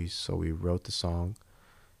 and then we wrote the song.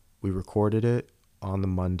 We recorded it on the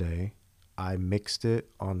Monday. I mixed it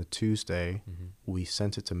on the Tuesday. We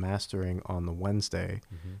sent it to mastering on the Wednesday.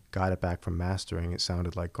 Got it back from mastering. It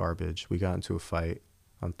sounded like garbage. We got into a fight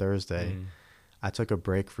on Thursday. I took a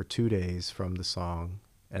break for 2 days from the song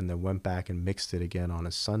and then went back and mixed it again on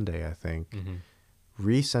a Sunday, I think.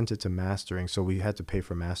 Resent it to mastering. So we had to pay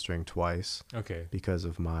for mastering twice. Okay. Because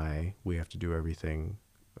of we have to do everything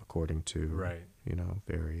according to, you know,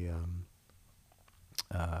 very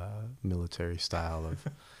military style of...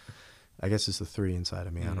 I guess it's the 3 inside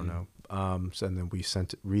of me. I don't know. So, and then we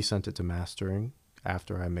resent it to mastering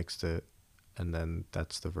after I mixed it, and then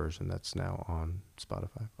that's the version that's now on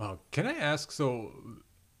Spotify. Can I ask? So,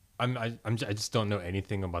 I just don't know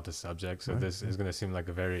anything about the subject, so this is gonna seem like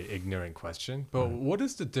a very ignorant question. But what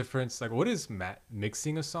is the difference? Like, what is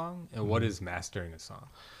mixing a song and what is mastering a song?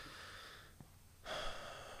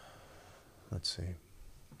 Let's see.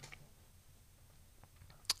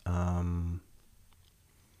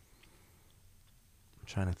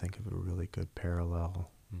 Trying to think of a really good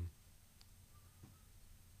parallel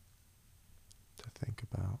to think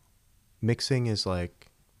about. Mixing is like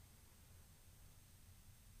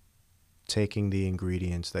taking the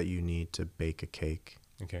ingredients that you need to bake a cake,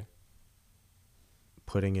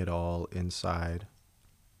 putting it all inside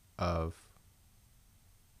of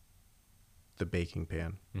the baking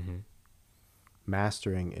pan.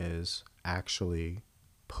 Mastering is actually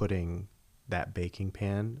putting that baking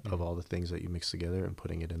pan of all the things that you mix together and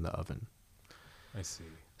putting it in the oven. I see.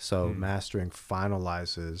 So mastering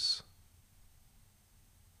finalizes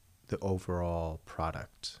the overall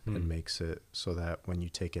product and makes it so that when you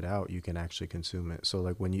take it out, you can actually consume it. So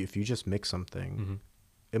like if you just mix something,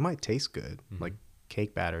 it might taste good. Like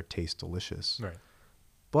cake batter tastes delicious, right?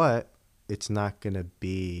 But it's not going to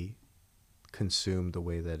be consumed the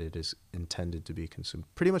way that it is intended to be consumed.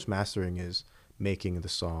 Pretty much mastering is making the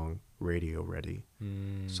song radio ready,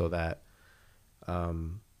 so that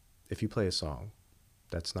if you play a song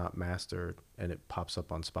that's not mastered and it pops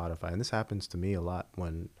up on Spotify, and this happens to me a lot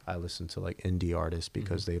when I listen to like indie artists,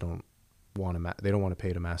 because they don't want to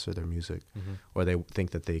pay to master their music, or they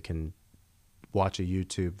think that they can watch a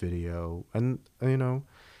YouTube video, and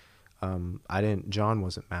John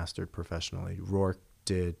wasn't mastered professionally. Rourke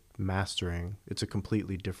did mastering. It's a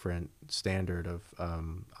completely different standard of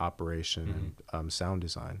operation and sound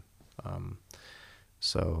design.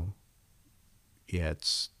 So yeah,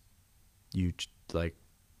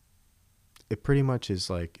 it pretty much is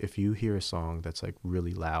like, if you hear a song that's like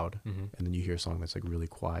really loud, and then you hear a song that's like really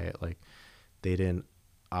quiet, like they didn't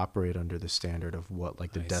operate under the standard of what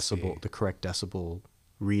like the correct decibel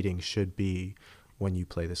reading should be when you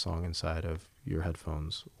play the song inside of your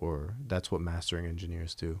headphones, or that's what mastering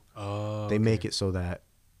engineers do. Oh, they make it so that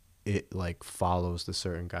it like follows the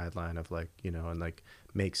certain guideline of like, and like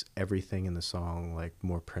makes everything in the song like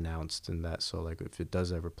more pronounced in that. So like if it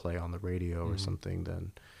does ever play on the radio or something,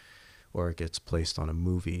 then, or it gets placed on a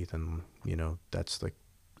movie, then, that's like,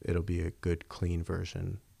 it'll be a good clean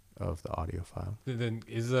version of the audio file. Then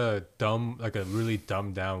is a really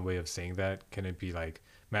dumbed down way of saying that, can it be like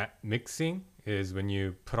mixing is when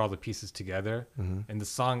you put all the pieces together and the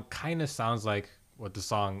song kind of sounds like what the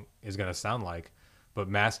song is going to sound like, but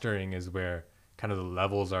mastering is where kind of the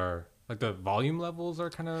levels are, like the volume levels are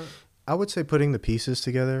kind of... I would say putting the pieces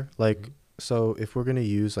together, like, so if we're going to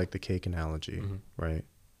use like the cake analogy, right?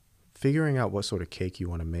 Figuring out what sort of cake you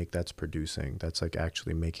want to make, that's producing. That's like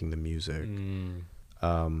actually making the music.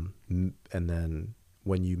 And then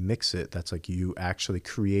when you mix it, that's like you actually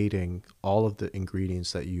creating all of the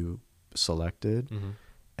ingredients that you selected,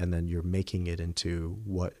 and then you're making it into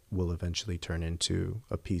what will eventually turn into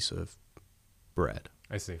a piece of bread.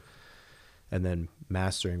 I see. And then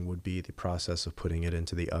mastering would be the process of putting it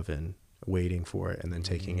into the oven, waiting for it, and then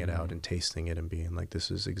taking it out and tasting it and being like,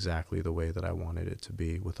 this is exactly the way that I wanted it to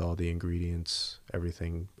be, with all the ingredients,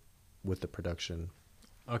 everything with the production.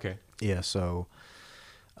 Okay. Yeah, so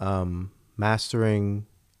mastering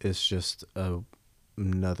is just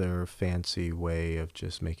another fancy way of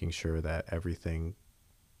just making sure that everything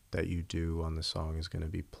that you do on the song is going to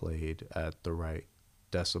be played at the right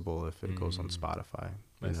decibel if it goes on Spotify.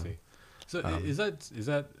 I see. So is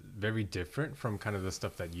that very different from kind of the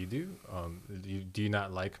stuff that you do? Do you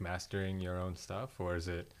not like mastering your own stuff, or is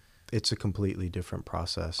it? It's a completely different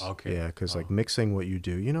process. Okay. Yeah, because like mixing what you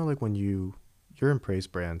do, like when you're in Praise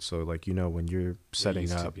Band, so like when you're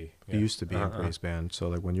setting up, you used to be in Praise Band, so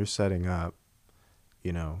like when you're setting up,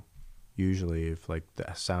 usually if like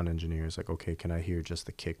the sound engineer is like, okay, can I hear just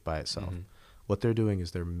the kick by itself? What they're doing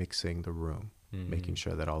is they're mixing the room, making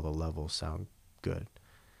sure that all the levels sound good.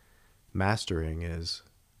 Mastering is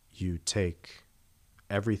you take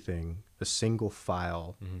everything, a single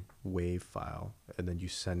file, wave file, and then you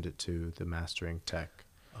send it to the mastering tech,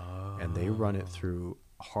 and they run it through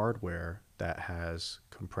hardware that has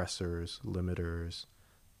compressors, limiters,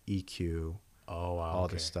 EQ, all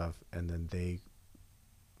this stuff, and then they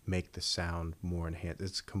make the sound more enhanced.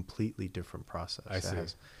 It's a completely different process. I see.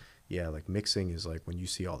 Like mixing is like when you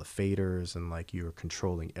see all the faders and like you're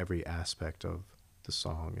controlling every aspect of the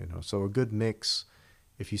song, So a good mix,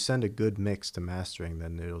 if you send a good mix to mastering,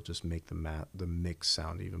 then it'll just make the mix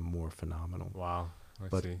sound even more phenomenal. Wow.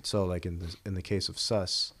 I see. So like in the case of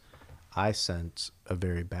Sus, I sent a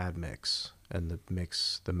very bad mix, and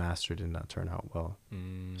the master did not turn out well.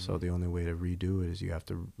 So the only way to redo it is you have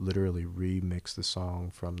to literally remix the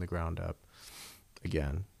song from the ground up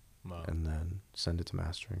again. Wow. And then send it to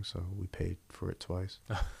mastering. So we paid for it twice.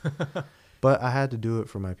 But I had to do it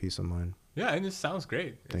for my peace of mind. Yeah, and it sounds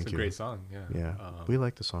great. It's a great song. Yeah. Yeah. We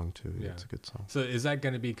like the song too. Yeah. It's a good song. So is that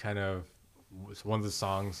going to be kind of one of the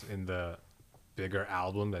songs in the bigger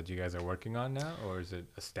album that you guys are working on now, or is it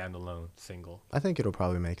a standalone single? I think it'll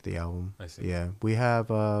probably make the album. I see. Yeah. We have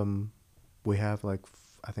like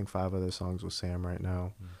I think 5 other songs with Sam right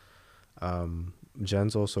now.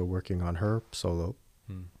 Jen's also working on her solo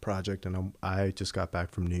project, and I just got back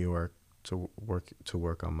from New York to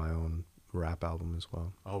work on my own rap album as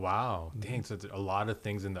well. Oh wow. Dang, so there's a lot of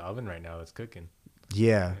things in the oven right now that's cooking.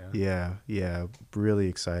 Yeah. Really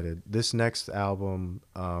excited. This next album,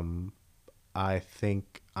 I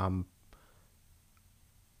think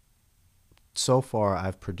so far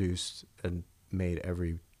I've produced and made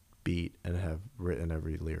every beat and have written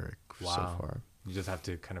every lyric so far. You just have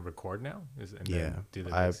to kind of record now? Then do the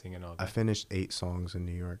mixing and all that? I finished 8 songs in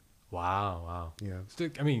New York. Wow. Yeah. So,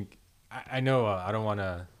 I mean, I know I don't want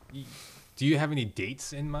to Do you have any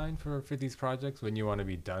dates in mind for these projects, when you want to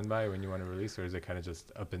be done by, when you want to release, or is it kind of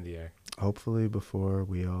just up in the air? Hopefully before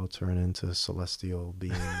we all turn into celestial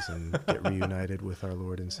beings and get reunited with our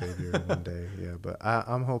Lord and Savior one day. Yeah, but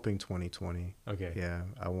I'm hoping 2020. Okay. Yeah,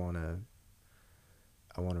 I wanna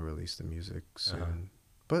release the music soon. Uh-huh.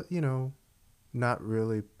 But, not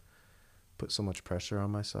really put so much pressure on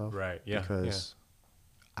myself. Right. Yeah. Because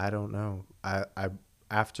I don't know.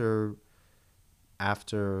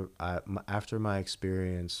 After my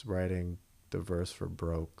experience writing the verse for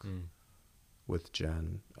Broke with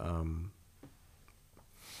Jen, I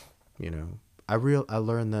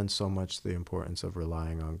learned then so much the importance of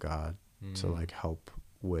relying on God to like help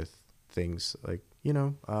with things, like,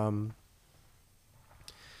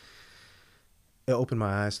 it opened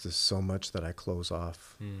my eyes to so much that I close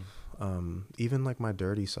off. Even like my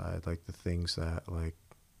dirty side, like the things that like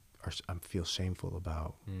I feel shameful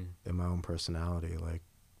about in my own personality. Like,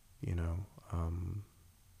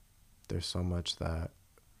 there's so much that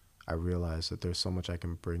I realize that there's so much I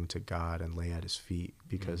can bring to God and lay at his feet,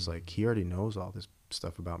 because like he already knows all this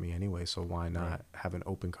stuff about me anyway. So why not have an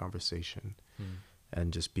open conversation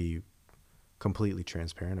and just be completely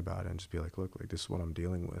transparent about it and just be like, look, like this is what I'm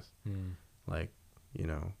dealing with. Like,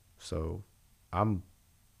 so I'm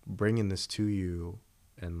bringing this to you.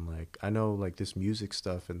 And like, I know like this music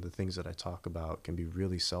stuff and the things that I talk about can be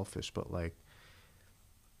really selfish, but like,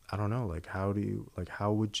 I don't know, like, how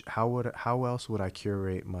else would I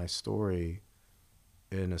curate my story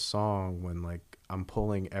in a song when like I'm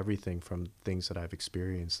pulling everything from things that I've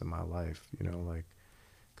experienced in my life, like,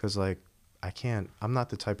 cause like I'm not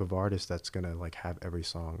the type of artist that's gonna like have every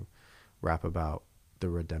song rap about the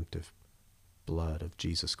redemptive blood of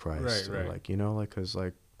Jesus Christ. Right. Like, like, cause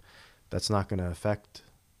like that's not gonna affect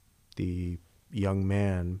the young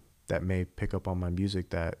man that may pick up on my music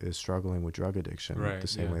that is struggling with drug addiction the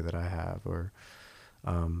same way that I have, or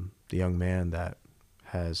the young man that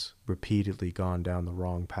has repeatedly gone down the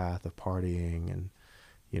wrong path of partying, and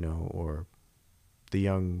or the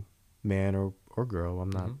young man or girl, I'm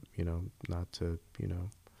not not to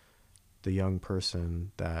the young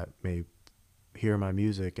person that may hear my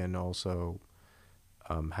music and also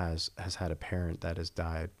has had a parent that has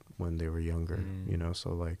died when they were younger.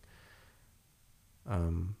 So like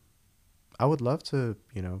I would love to,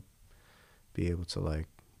 be able to like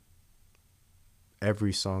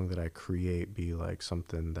every song that I create be like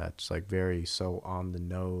something that's like very so on the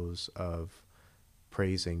nose of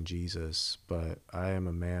praising Jesus, but I am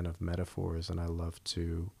a man of metaphors, and I love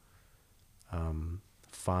to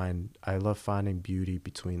finding beauty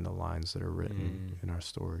between the lines that are written in our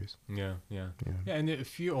stories. Yeah. And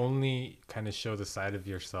if you only kind of show the side of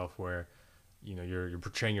yourself where, you're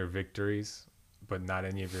portraying your victories, but not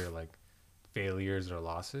any of your like failures or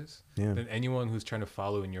losses, then anyone who's trying to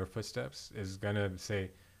follow in your footsteps is gonna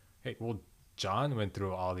say, hey, well, John went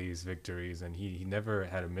through all these victories and he never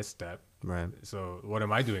had a misstep, right? So what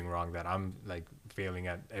am I doing wrong that I'm like failing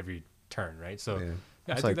at every turn, right? So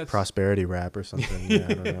it's I like think prosperity rap or something.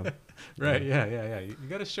 I don't know. Right. Yeah. You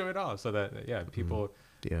got to show it off so that people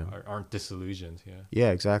aren't disillusioned.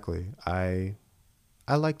 Yeah, exactly. I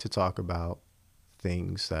like to talk about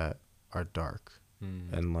things that are dark,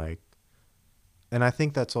 and like, and I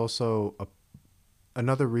think that's also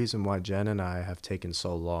another reason why Jen and I have taken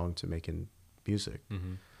so long to making music,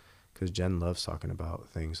 because Jen loves talking about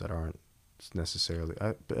things that aren't necessarily,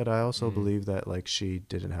 but I also believe that like she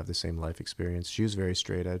didn't have the same life experience. She was very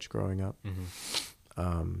straight edge growing up.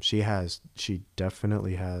 She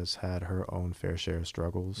definitely has had her own fair share of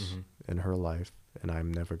struggles in her life, and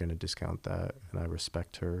I'm never going to discount that, and I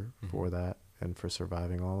respect her for that and for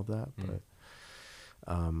surviving all of that. But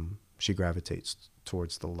she gravitates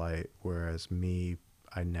towards the light, whereas me,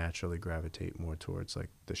 I naturally gravitate more towards like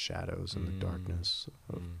the shadows and the darkness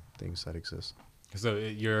of things that exist. So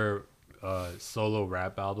your solo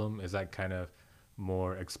rap album, is that kind of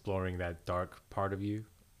more exploring that dark part of you?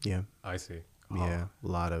 Yeah. I see. Yeah, a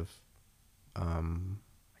lot of I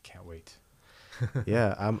can't wait.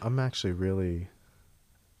 Yeah, I'm actually really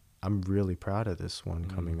proud of this one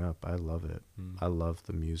coming up. I love it. I love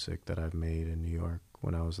the music that I've made in New York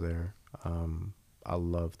when I was there. I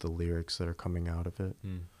love the lyrics that are coming out of it.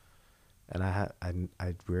 And I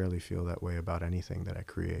rarely feel that way about anything that I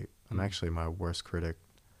create. I'm actually my worst critic.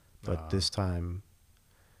 But this time,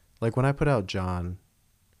 like when I put out John,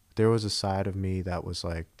 there was a side of me that was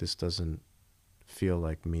like, this doesn't feel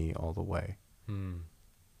like me all the way.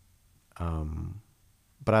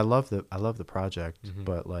 But I love the project,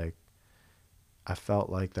 but like I felt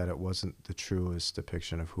like that it wasn't the truest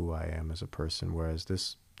depiction of who I am as a person, whereas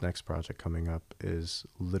this next project coming up is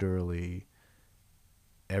literally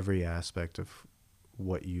every aspect of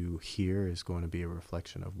what you hear is going to be a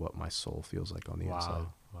reflection of what my soul feels like on the inside.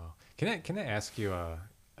 Wow. Can I ask you a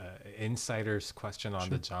insider's question on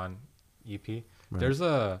Sure. the John EP? Right. There's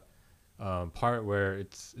a part where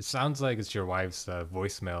it sounds like it's your wife's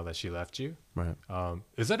voicemail that she left you. Right.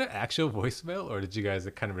 Is that an actual voicemail, or did you guys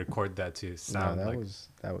kind of record that to sound No, like?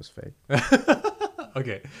 that was fake.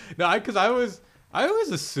 Okay, no, because I always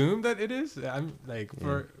assume that it is. I'm like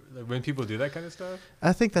like, when people do that kind of stuff.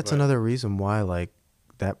 I think that's But- another reason why like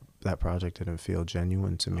that project didn't feel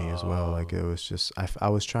genuine to me as well. Like it was just I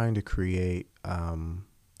was trying to create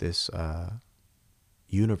this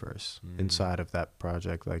universe inside of that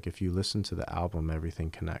project. Like if you listen to the album,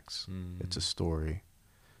 everything connects. It's a story.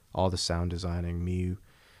 All the sound designing, me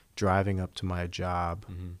driving up to my job,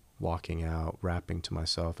 walking out, rapping to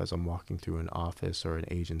myself as I'm walking through an office or an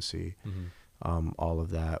agency. All of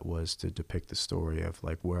that was to depict the story of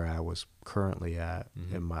like where I was currently at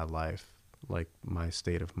in my life, like my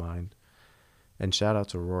state of mind. And shout out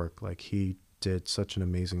to Rourke, like he did such an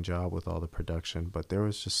amazing job with all the production, but there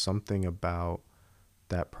was just something about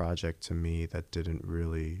that project to me that didn't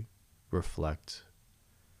really reflect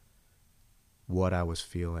what I was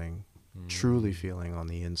feeling, truly feeling on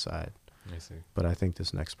the inside. I see. But I think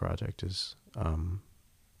this next project is,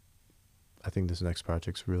 I think this next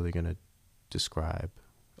project's really going to describe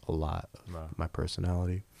a lot of Wow. my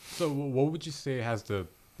personality. So what would you say has the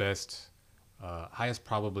best, highest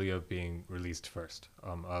probability of being released first?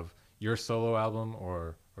 Of your solo album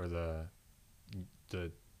or the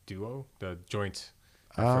duo, the joint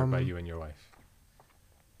effort by you and your wife?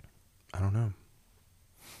 I don't know.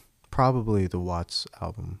 Probably the Watts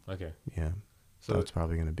album. Okay. Yeah. So That's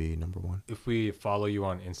probably going to be number one. if we follow you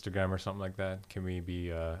on Instagram or something like that, can we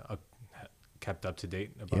be kept up to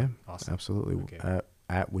date about? Yeah, Awesome. absolutely. Okay.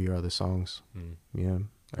 At We Are the Songs. Mm. Yeah.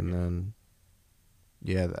 And Okay. then,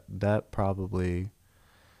 yeah, that probably,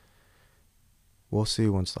 we'll see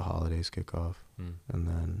once the holidays kick off. Mm. And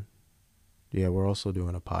then, yeah, we're also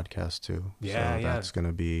doing a podcast too. Yeah, So yeah. that's going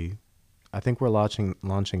to be, I think we're launching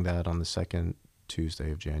that on the second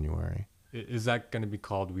Tuesday of January. Is that going to be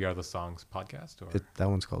called We Are the Songs podcast or That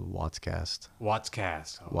one's called Wattscast.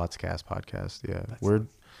 Wattscast? Oh, Wattscast podcast. Yeah. that We're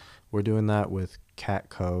sounds- We're doing that with Kat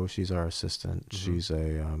Ko. She's our assistant.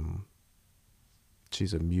 Mhm.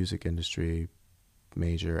 She's a music industry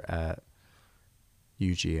major at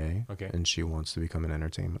UGA. Okay. And she wants to become an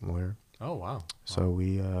entertainment lawyer. Oh wow. So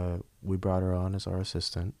we brought her on as our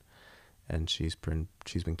assistant, and she's been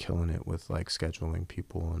killing it with like scheduling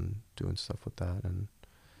people and doing stuff with that. And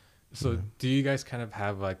So yeah. do you guys kind of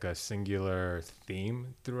have like a singular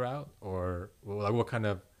theme throughout, or like what kind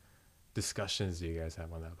of discussions do you guys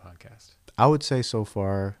have on that podcast? I would say so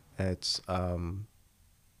far it's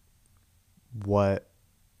what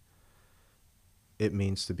it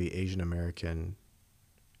means to be Asian American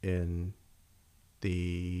in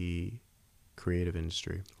the creative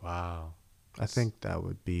industry. Wow. I think that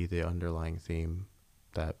would be the underlying theme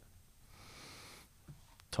that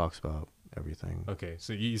talks about everything. Okay,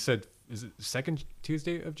 so you said, is it second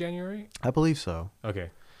Tuesday of January? I believe so.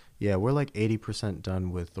 Okay. Yeah, we're like 80%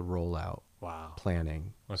 done with the rollout Wow.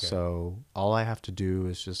 planning. Okay. So all I have to do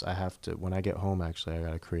is just when I get home, actually, I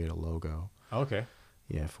got to create a logo. Okay.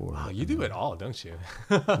 Yeah, for Wow, it. you And do then- it all, don't you?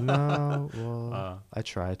 No, well, I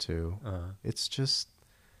try to. Uh, It's just,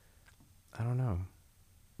 I don't know.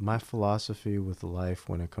 My philosophy with life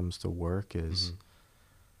when it comes to work is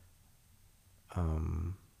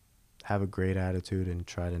have a great attitude and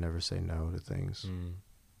try to never say no to things.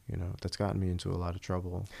 You know, that's gotten me into a lot of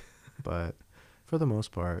trouble. But for the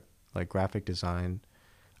most part, like graphic design,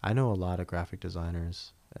 I know a lot of graphic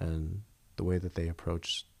designers, and the way that they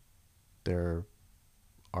approach their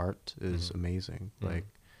art is amazing. Like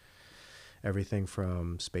everything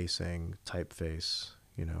from spacing, typeface,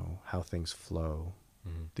 you know, how things flow,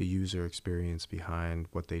 the user experience behind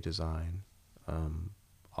what they design.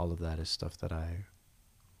 All of that is stuff that I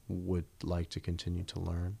would like to continue to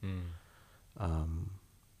learn.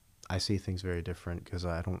 I see things very different because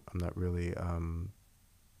I'm not really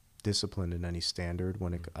disciplined in any standard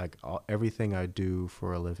when everything I do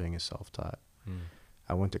for a living is self-taught.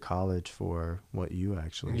 I went to college for what you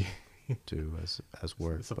actually do as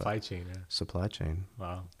work. Supply chain, yeah. Supply chain.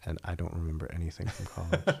 Wow. And I don't remember anything from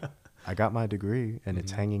college. I got my degree and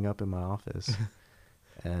it's hanging up in my office.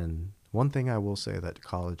 And one thing I will say that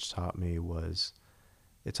college taught me was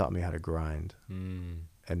it taught me how to grind. And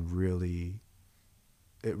it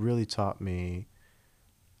really taught me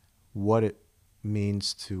what it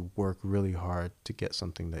means to work really hard to get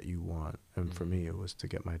something that you want. And for me, it was to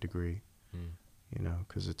get my degree, you know,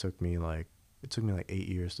 because it took me like it took me like 8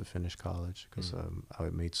 years to finish college because I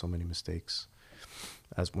made so many mistakes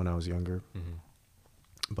as when I was younger.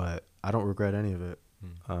 But I don't regret any of it.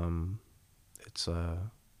 It's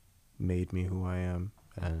made me who I am,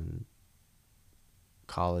 and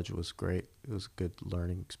college was great. It was a good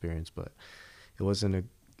learning experience, but it wasn't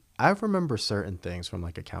I remember certain things from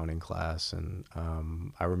like accounting class, and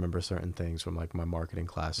I remember certain things from like my marketing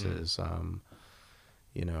classes,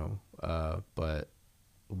 but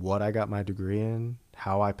what I got my degree in,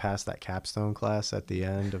 how I passed that capstone class at the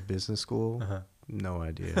end of business school, no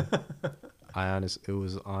idea. It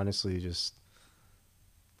was honestly just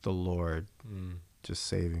the Lord just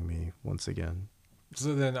saving me once again.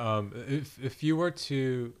 So then, if you were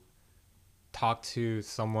to talk to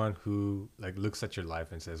someone who like looks at your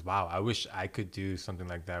life and says, "Wow, I wish I could do something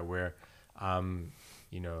like that," where,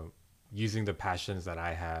 using the passions that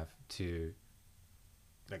I have to,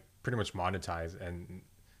 like, pretty much monetize and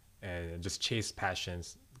just chase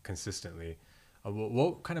passions consistently,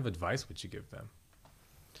 what kind of advice would you give them?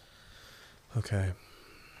 Okay.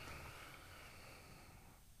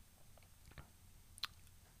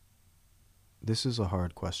 This is a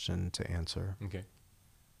hard question to answer. Okay.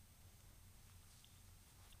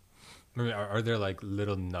 I mean, are there like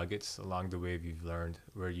little nuggets along the way you've learned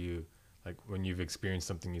where you, like, when you've experienced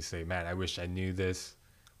something, you say, "Man, I wish I knew this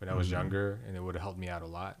when I was younger, and it would have helped me out a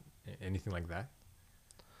lot"? Anything like that?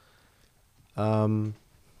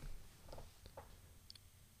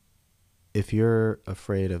 If you're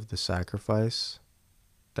afraid of the sacrifice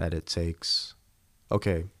that it takes,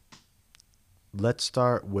 okay, let's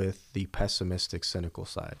start with the pessimistic, cynical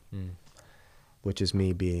side, which is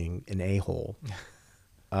me being an a-hole.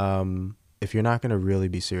 If you're not going to really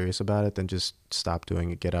be serious about it, then just stop doing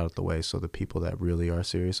it, get out of the way, so the people that really are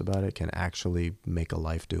serious about it can actually make a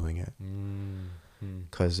life doing it.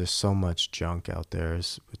 Because there's so much junk out there.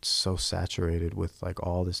 It's so saturated with like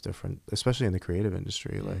all this different, especially in the creative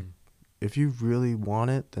industry. Like, if you really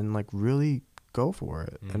want it, then like really go for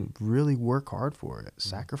it and really work hard for it.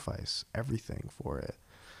 Sacrifice everything for it.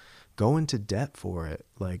 Go into debt for it.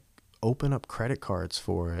 Like, open up credit cards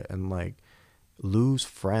for it, and like lose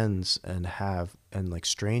friends and like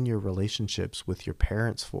strain your relationships with your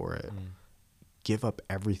parents for it. Give up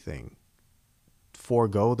everything.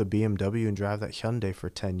 Forego the BMW and drive that Hyundai for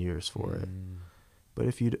 10 years for it. But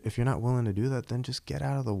if you're not willing to do that, then just get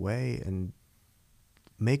out of the way and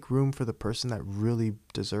make room for the person that really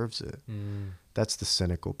deserves it. That's the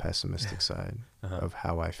cynical, pessimistic side of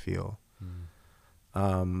how I feel.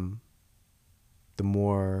 The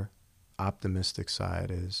more optimistic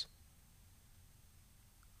side is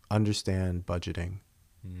understand budgeting.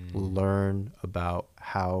 Learn about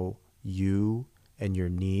how you and your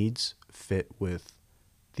needs fit with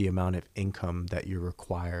the amount of income that you're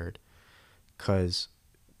required. Because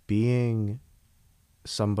being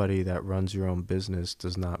somebody that runs your own business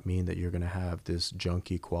does not mean that you're going to have this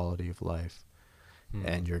junky quality of life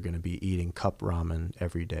and you're going to be eating cup ramen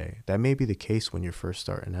every day. That may be the case when you're first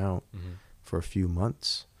starting out for a few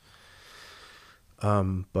months.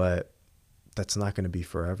 But that's not going to be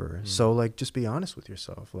forever. So like, just be honest with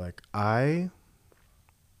yourself. Like, I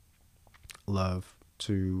love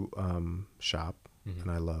to shop and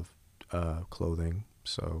I love clothing.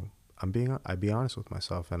 So I'd be honest with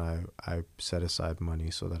myself, and I set aside money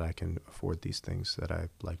so that I can afford these things that I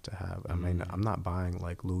like to have. I mean, I'm not buying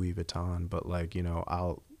like Louis Vuitton, but like,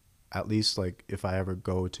 I'll at least, like, if I ever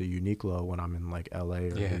go to Uniqlo when I'm in like LA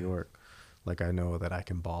or New York, like, I know that I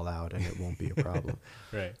can ball out and it won't be a problem.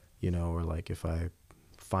 Right. Or like if I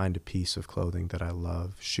find a piece of clothing that I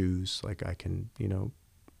love, shoes, like I can,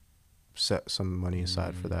 set some money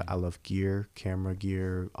aside for that. I love gear, camera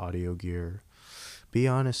gear, audio gear. Be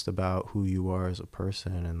honest about who you are as a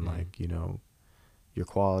person, and like, your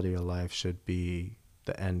quality of life should be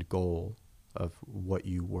the end goal of what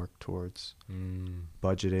you work towards.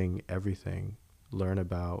 Budgeting everything. Learn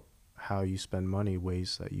about how you spend money,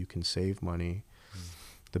 ways that you can save money.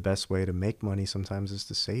 The best way to make money sometimes is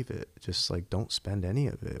to save it. Just like, don't spend any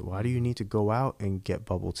of it. Why do you need to go out and get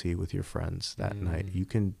bubble tea with your friends that night? You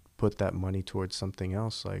can put that money towards something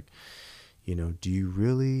else. Like, do you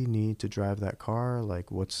really need to drive that car? Like,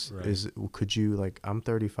 could you, like, I'm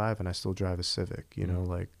 35 and I still drive a Civic,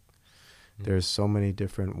 like, there's so many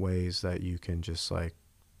different ways that you can just like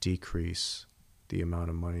decrease the amount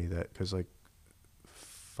of money because like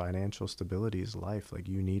financial stability is life. Like,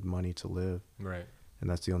 you need money to live. Right. And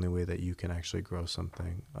that's the only way that you can actually grow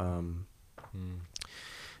something.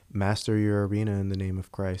 Master your arena in the name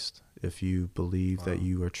of Christ. If you believe that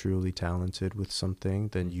you are truly talented with something,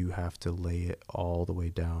 then you have to lay it all the way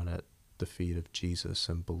down at the feet of Jesus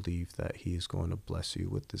and believe that he is going to bless you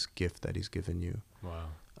with this gift that he's given you.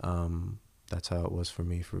 Wow. That's how it was for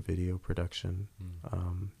me for video production.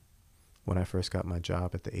 When I first got my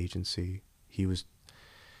job at the agency, he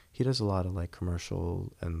does a lot of like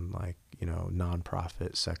commercial and like, you know,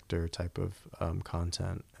 nonprofit sector type of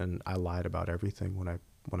content. And I lied about everything when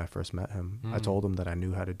I first met him. I told him that I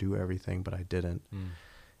knew how to do everything, but I didn't.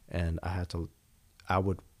 And I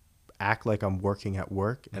would act like I'm working at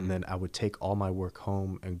work, and then I would take all my work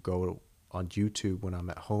home and go on YouTube when I'm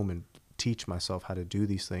at home and teach myself how to do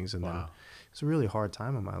these things. And then it's a really hard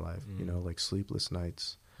time in my life, you know, like sleepless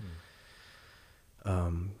nights,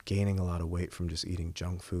 gaining a lot of weight from just eating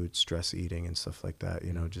junk food, stress eating and stuff like that,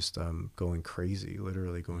 you know, just going crazy,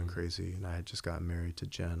 literally going crazy. And I had just gotten married to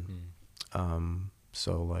Jen.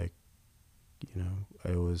 So like, you know,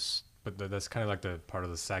 it was... But that's kind of like the part of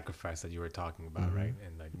the sacrifice that you were talking about, right?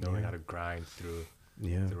 And like knowing how to grind through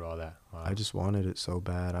all that. Wow. I just wanted it so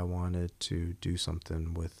bad. I wanted to do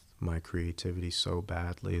something with my creativity so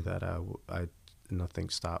badly that nothing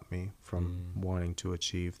stopped me from wanting to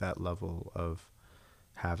achieve that level of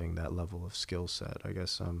having that level of skill set, I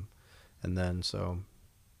guess. And then so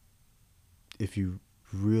if you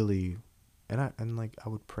really, and I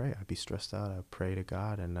would pray. I'd be stressed out. I'd pray to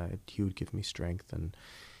God, and he would give me strength, and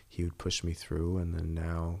he would push me through. And then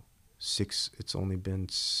now it's only been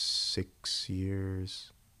 6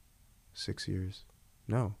 years. 6 years.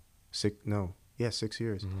 No. 6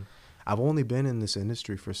 years. I've only been in this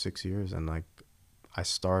industry for 6 years, and like I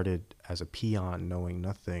started as a peon knowing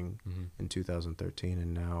nothing in 2013,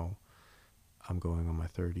 and now I'm going on my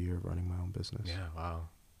 3rd year of running my own business. Yeah,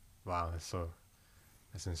 wow,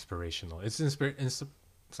 that's inspirational. It's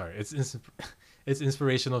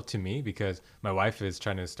inspirational to me because my wife is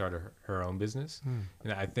trying to start her own business,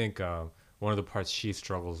 and I think one of the parts she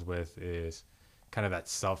struggles with is kind of that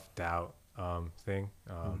self-doubt thing.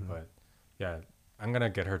 But yeah, I'm gonna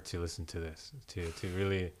get her to listen to this to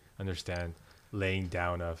really understand laying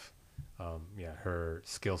down of her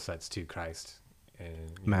skill sets to Christ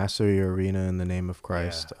and master your arena in the name of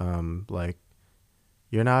Christ. Like,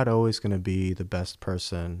 you're not always going to be the best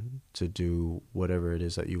person to do whatever it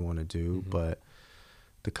is that you want to do, but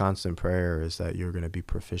the constant prayer is that you're going to be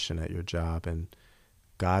proficient at your job, and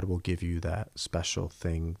God will give you that special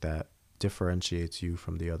thing that differentiates you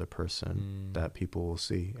from the other person that people will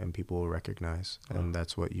see and people will recognize. And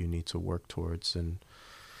that's what you need to work towards and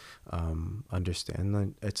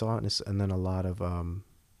understand. It's honest. And then a lot of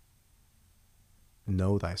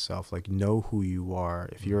know thyself, like know who you are.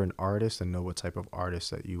 If you're an artist, and know what type of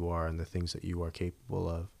artist that you are and the things that you are capable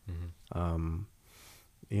of.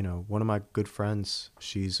 You know, one of my good friends,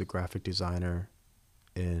 she's a graphic designer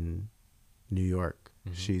in New York.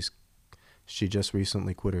 She just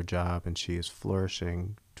recently quit her job, and she is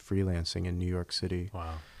flourishing freelancing in New York City.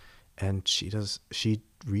 Wow. And she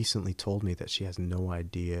recently told me that she has no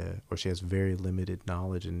idea, or she has very limited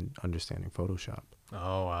knowledge in understanding Photoshop.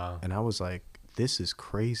 Oh, wow. And I was like, this is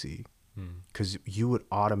crazy, because you would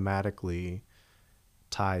automatically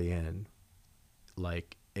tie in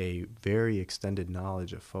like a very extended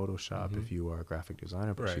knowledge of Photoshop if you are a graphic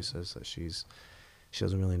designer. But she says that she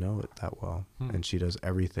doesn't really know it that well, and she does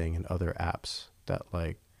everything in other apps that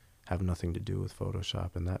like have nothing to do with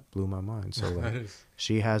Photoshop, and that blew my mind. So like,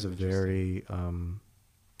 she has a very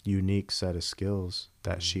unique set of skills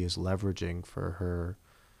that she is leveraging for her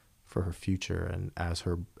future, and as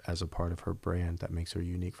a part of her brand that makes her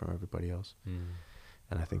unique from everybody else.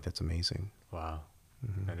 And I think that's amazing. Wow.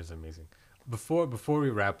 That is amazing. Before we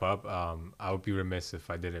wrap up, I would be remiss if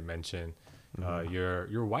I didn't mention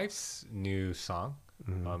your wife's new song.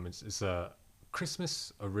 It's a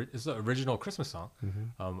Christmas. It's an original Christmas song.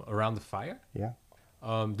 Around the Fire. Yeah.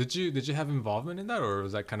 Did you have involvement in that, or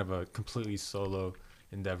was that kind of a completely solo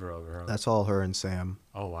endeavor of her own? That's all her and Sam.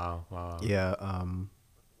 Oh wow. Wow. Yeah.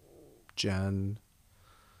 Jen,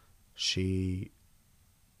 she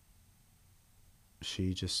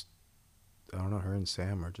just, I don't know, her and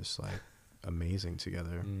Sam are just like amazing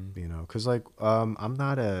together, you know, because like I'm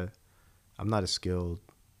not a skilled,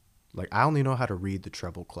 like I only know how to read the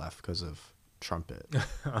treble clef because of trumpet.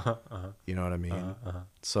 You know what I mean?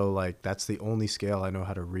 So like that's the only scale I know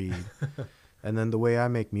how to read. And then the way I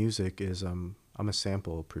make music is I'm a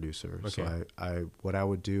sample producer. Okay. So I what I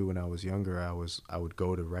would do when I was younger, I would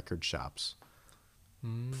go to record shops,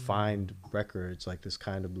 find records like this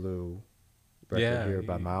Kind of Blue record here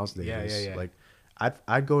by Miles Davis. Like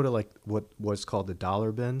I'd go to like what's called the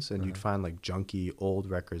dollar bins, and you'd find like junky old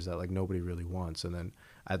records that like nobody really wants, and then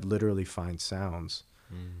I'd literally find sounds,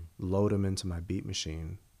 load them into my beat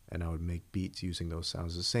machine, and I would make beats using those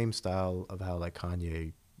sounds. The same style of how like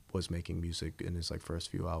Kanye was making music in his like first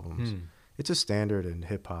few albums. It's a standard in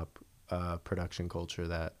hip hop production culture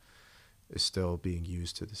that is still being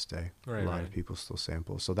used to this day. Right, a lot of people still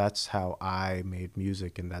sample. So that's how I made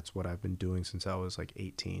music, and that's what I've been doing since I was like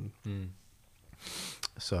 18.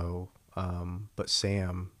 So, but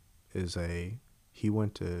Sam is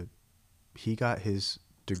he got his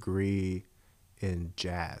degree in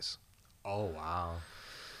jazz. Oh, wow.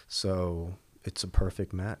 So it's a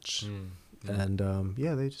perfect match. And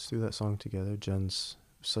they just do that song together. Jen's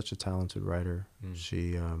such a talented writer.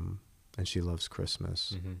 She and she loves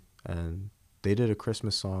Christmas. And they did a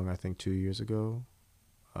Christmas song, I think 2 years ago,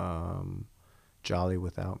 Jolly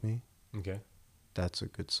Without Me. Okay. That's a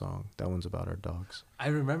good song. That one's about our dogs. I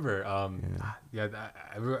remember. I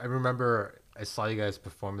remember I saw you guys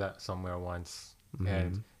perform that somewhere once,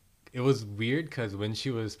 and it was weird because when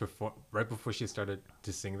she was right before she started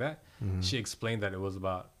to sing that, she explained that it was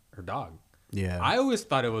about her dog. Yeah. I always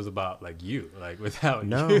thought it was about like you, like without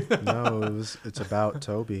no, you. No, it's about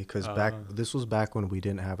Toby, because this was back when we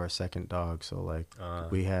didn't have our second dog, so like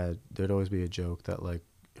there'd always be a joke that like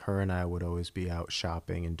her and I would always be out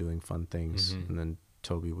shopping and doing fun things, and then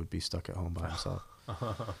Toby would be stuck at home by himself.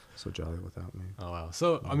 So Jolly Without Me. Oh wow.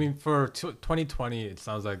 So I mean, for 2020, it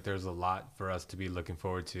sounds like there's a lot for us to be looking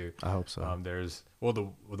forward to. I hope so. There's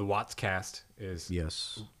the Watts cast is.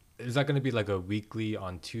 Yes. Is that going to be like a weekly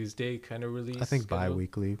on Tuesday kind of release? I think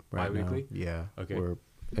bi-weekly right bi-weekly? now. Yeah. Okay. Or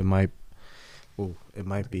it might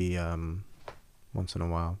be once in a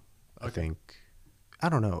while. Okay. I think. I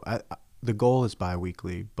don't know. The goal is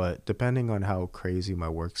bi-weekly, but depending on how crazy my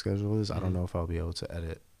work schedule is, I don't know if I'll be able to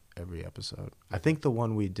edit every episode. I think the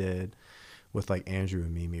one we did with like Andrew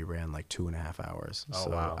and Mimi ran like 2.5 hours. Oh,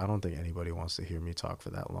 so wow. I don't think anybody wants to hear me talk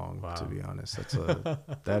for that long, to be honest.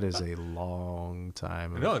 That is a long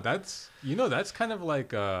time. No, that's kind of like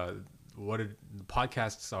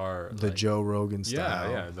podcasts are. The like, Joe Rogan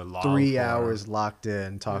style. Yeah, the long 3 hours locked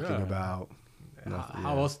in talking about.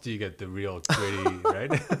 How else do you get the real gritty,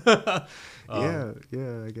 right?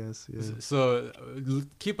 I guess. Yeah. So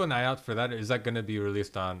keep an eye out for that. Is that going to be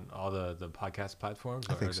released on all the podcast platforms?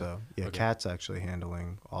 I think so. Yeah, okay. Kat's actually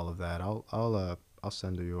handling all of that. I'll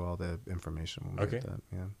send you all the information when we get that.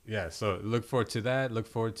 Yeah. Yeah. So look forward to that. Look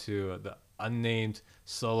forward to the unnamed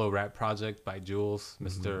solo rap project by Jules,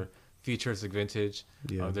 Mr. Futuristic Vintage.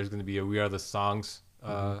 Yeah. There's going to be a We Are the Songs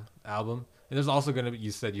album. And there's also going to be,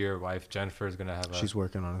 you said your wife, Jennifer, is going to have She's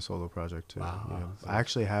working on a solo project, too. Wow. Yeah. I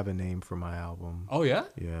actually have a name for my album. Oh, yeah?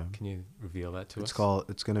 Yeah. Can you reveal that to us?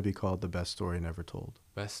 It's going to be called The Best Story Never Told.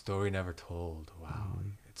 Best Story Never Told. Wow.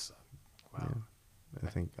 Wow. Yeah. I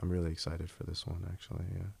think I'm really excited for this one, actually.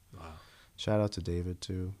 Yeah. Wow. Shout out to David,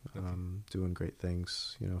 too. Okay. Doing great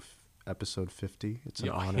things. Episode 50. It's an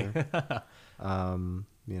honor. And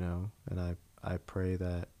I pray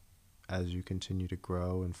that as you continue to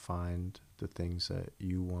grow and find the things that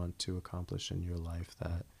you want to accomplish in your life,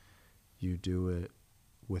 that you do it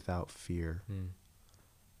without fear,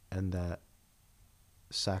 and that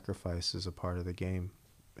sacrifice is a part of the game.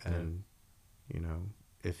 And,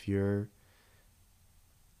 if Jen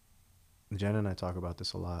and I talk about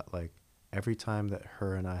this a lot, like every time that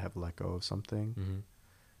her and I have let go of something,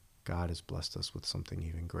 God has blessed us with something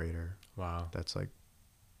even greater. Wow. That's like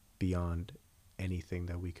beyond anything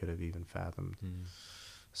that we could have even fathomed.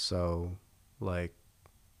 So like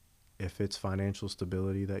if it's financial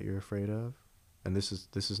stability that you're afraid of, and this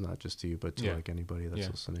is not just to you but to like anybody that's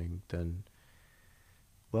listening, then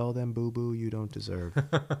boo-boo, you don't deserve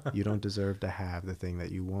to have the thing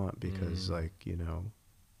that you want, because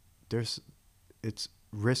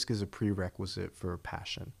risk is a prerequisite for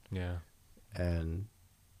passion. And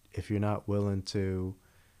if you're not willing to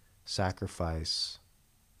sacrifice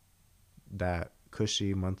that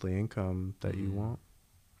cushy monthly income that you want,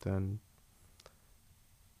 then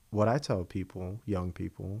what I tell people, young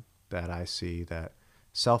people that I see that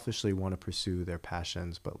selfishly want to pursue their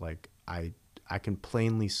passions, but like I can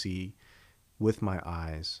plainly see with my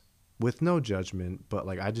eyes, with no judgment, but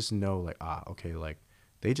like I just know like, okay, like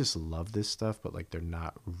they just love this stuff, but like they're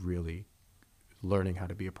not really learning how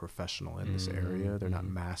to be a professional in this area. They're not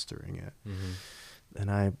mastering it. And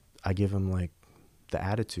I give them like the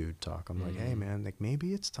attitude talk. I'm like, hey man, like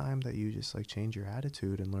maybe it's time that you just like change your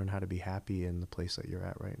attitude and learn how to be happy in the place that you're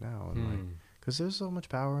at right now. And like, because there's so much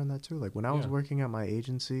power in that too. Like when I was working at my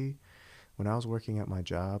agency, when I was working at my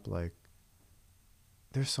job, like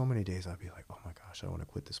there's so many days I'd be like, oh my gosh, I want to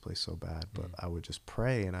quit this place so bad. But I would just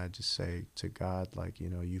pray and I'd just say to God, like,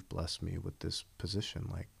 you've blessed me with this position.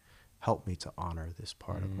 Like, help me to honor this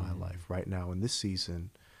part of my life right now in this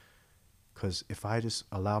season. Because if I just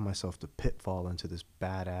allow myself to pitfall into this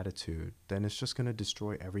bad attitude, then it's just going to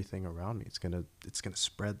destroy everything around me. It's going to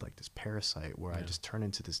spread like this parasite where I just turn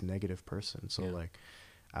into this negative person. So like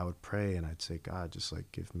I would pray and I'd say, God, just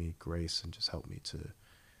like give me grace and just help me to,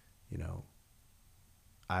 you know,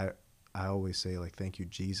 I always say, like, thank you,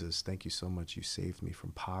 Jesus. Thank you so much. You saved me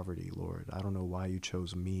from poverty, Lord. I don't know why you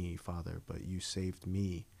chose me, Father, but you saved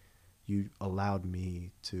me. You allowed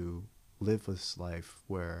me to live this life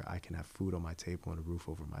where I can have food on my table and a roof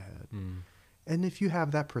over my head. And if you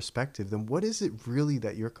have that perspective, then what is it really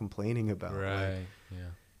that you're complaining about? Right. Like,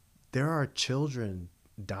 there are children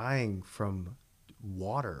dying from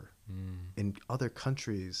water in other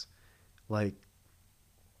countries. Like,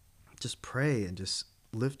 just pray and just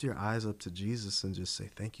lift your eyes up to Jesus and just say,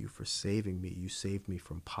 thank you for saving me. You saved me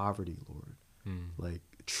from poverty, Lord. Like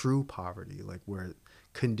true poverty, like where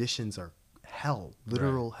conditions are hell,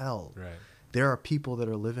 literal hell. Right. There are people that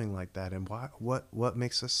are living like that. And what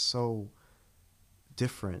makes us so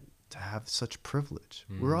different to have such privilege?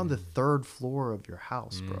 We're on the 3rd floor of your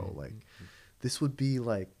house, bro. Like this would be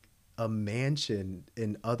like a mansion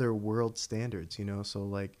in other world standards, you know? So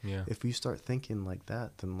like, if you start thinking like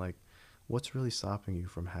that, then like, what's really stopping you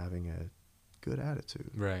from having a good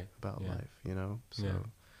attitude about life, you know? So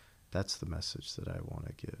that's the message that I want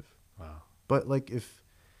to give. Wow. But like, if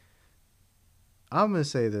I'm going to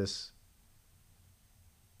say this,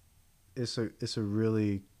 it's a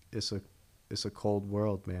cold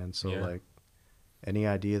world, man. So like any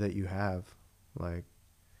idea that you have, like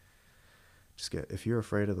if you're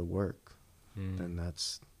afraid of the work, then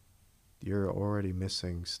you're already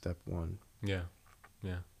missing step 1. Yeah.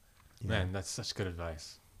 Man, that's such good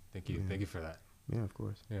advice. Thank you. Thank you for that. Yeah, of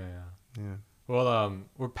course. Yeah. Well,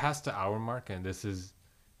 we're past the hour mark, and this is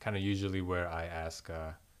kind of usually where I ask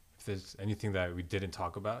if there's anything that we didn't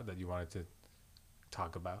talk about that you wanted to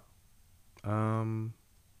talk about.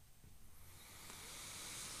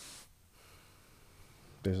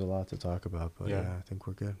 There's a lot to talk about, but yeah, I think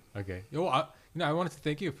we're good. Okay. Well, I wanted to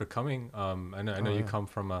thank you for coming. I know you come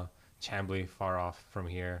from Chambly, far off from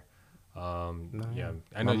here. I know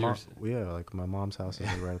like my mom's house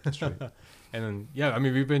is right up the street. And then I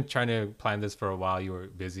mean, we've been trying to plan this for a while. You were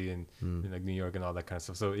busy in like New York and all that kind of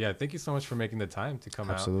stuff. So yeah, thank you so much for making the time to come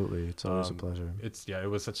out. Absolutely, it's always a pleasure. It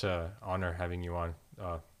was such a honor having you on.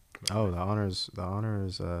 The honor is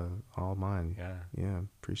all mine. Yeah,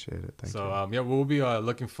 appreciate it. Thank you. So we'll be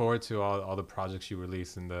looking forward to all the projects you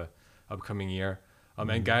release in the upcoming year.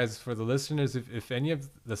 And guys, for the listeners, if any of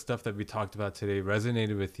the stuff that we talked about today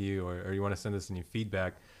resonated with you, or you want to send us any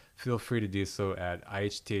feedback, feel free to do so at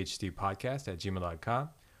ihthdpodcast@gmail.com,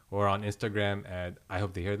 or on Instagram at I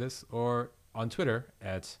Hope They Hear This, or on Twitter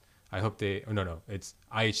at it's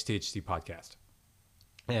ihthdpodcast. Podcast.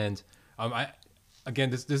 And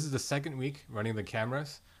this is the 2nd week running the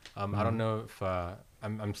cameras. I don't know if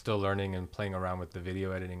I'm still learning and playing around with the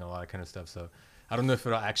video editing, a lot of kind of stuff. So I don't know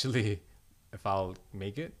if I'll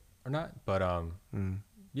make it or not, but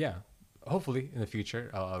hopefully in the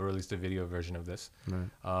future I'll release the video version of this.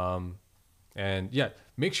 And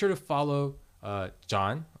make sure to follow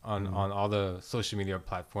John on all the social media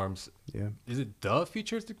platforms. Is it The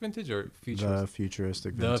Futuristic Vintage or The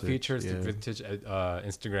Futuristic Vintage? The Futuristic Vintage at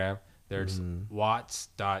Instagram. There's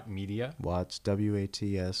Watts.media. Watts,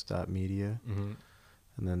 WATS.media. And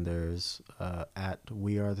then there's at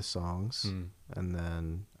We Are The Songs. And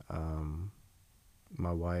then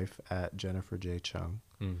my wife at Jennifer J. Chung.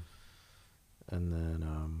 And then,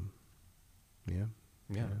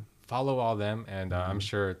 follow all them. And I'm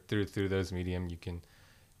sure through those medium, you can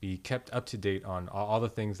be kept up to date on all the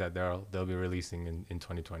things that they'll be releasing in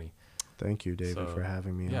 2020. Thank you, David, for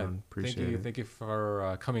having me on. Appreciate it. Thank you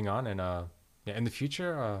for coming on. And in the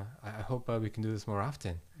future, I hope we can do this more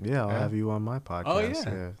often. Yeah, I'll have you on my podcast. Oh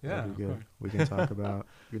yeah, that'd be good. We can talk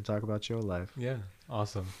about your life. Yeah,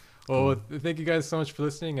 awesome. Well, thank you guys so much for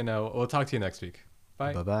listening, and we'll talk to you next week.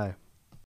 Bye. Bye-bye.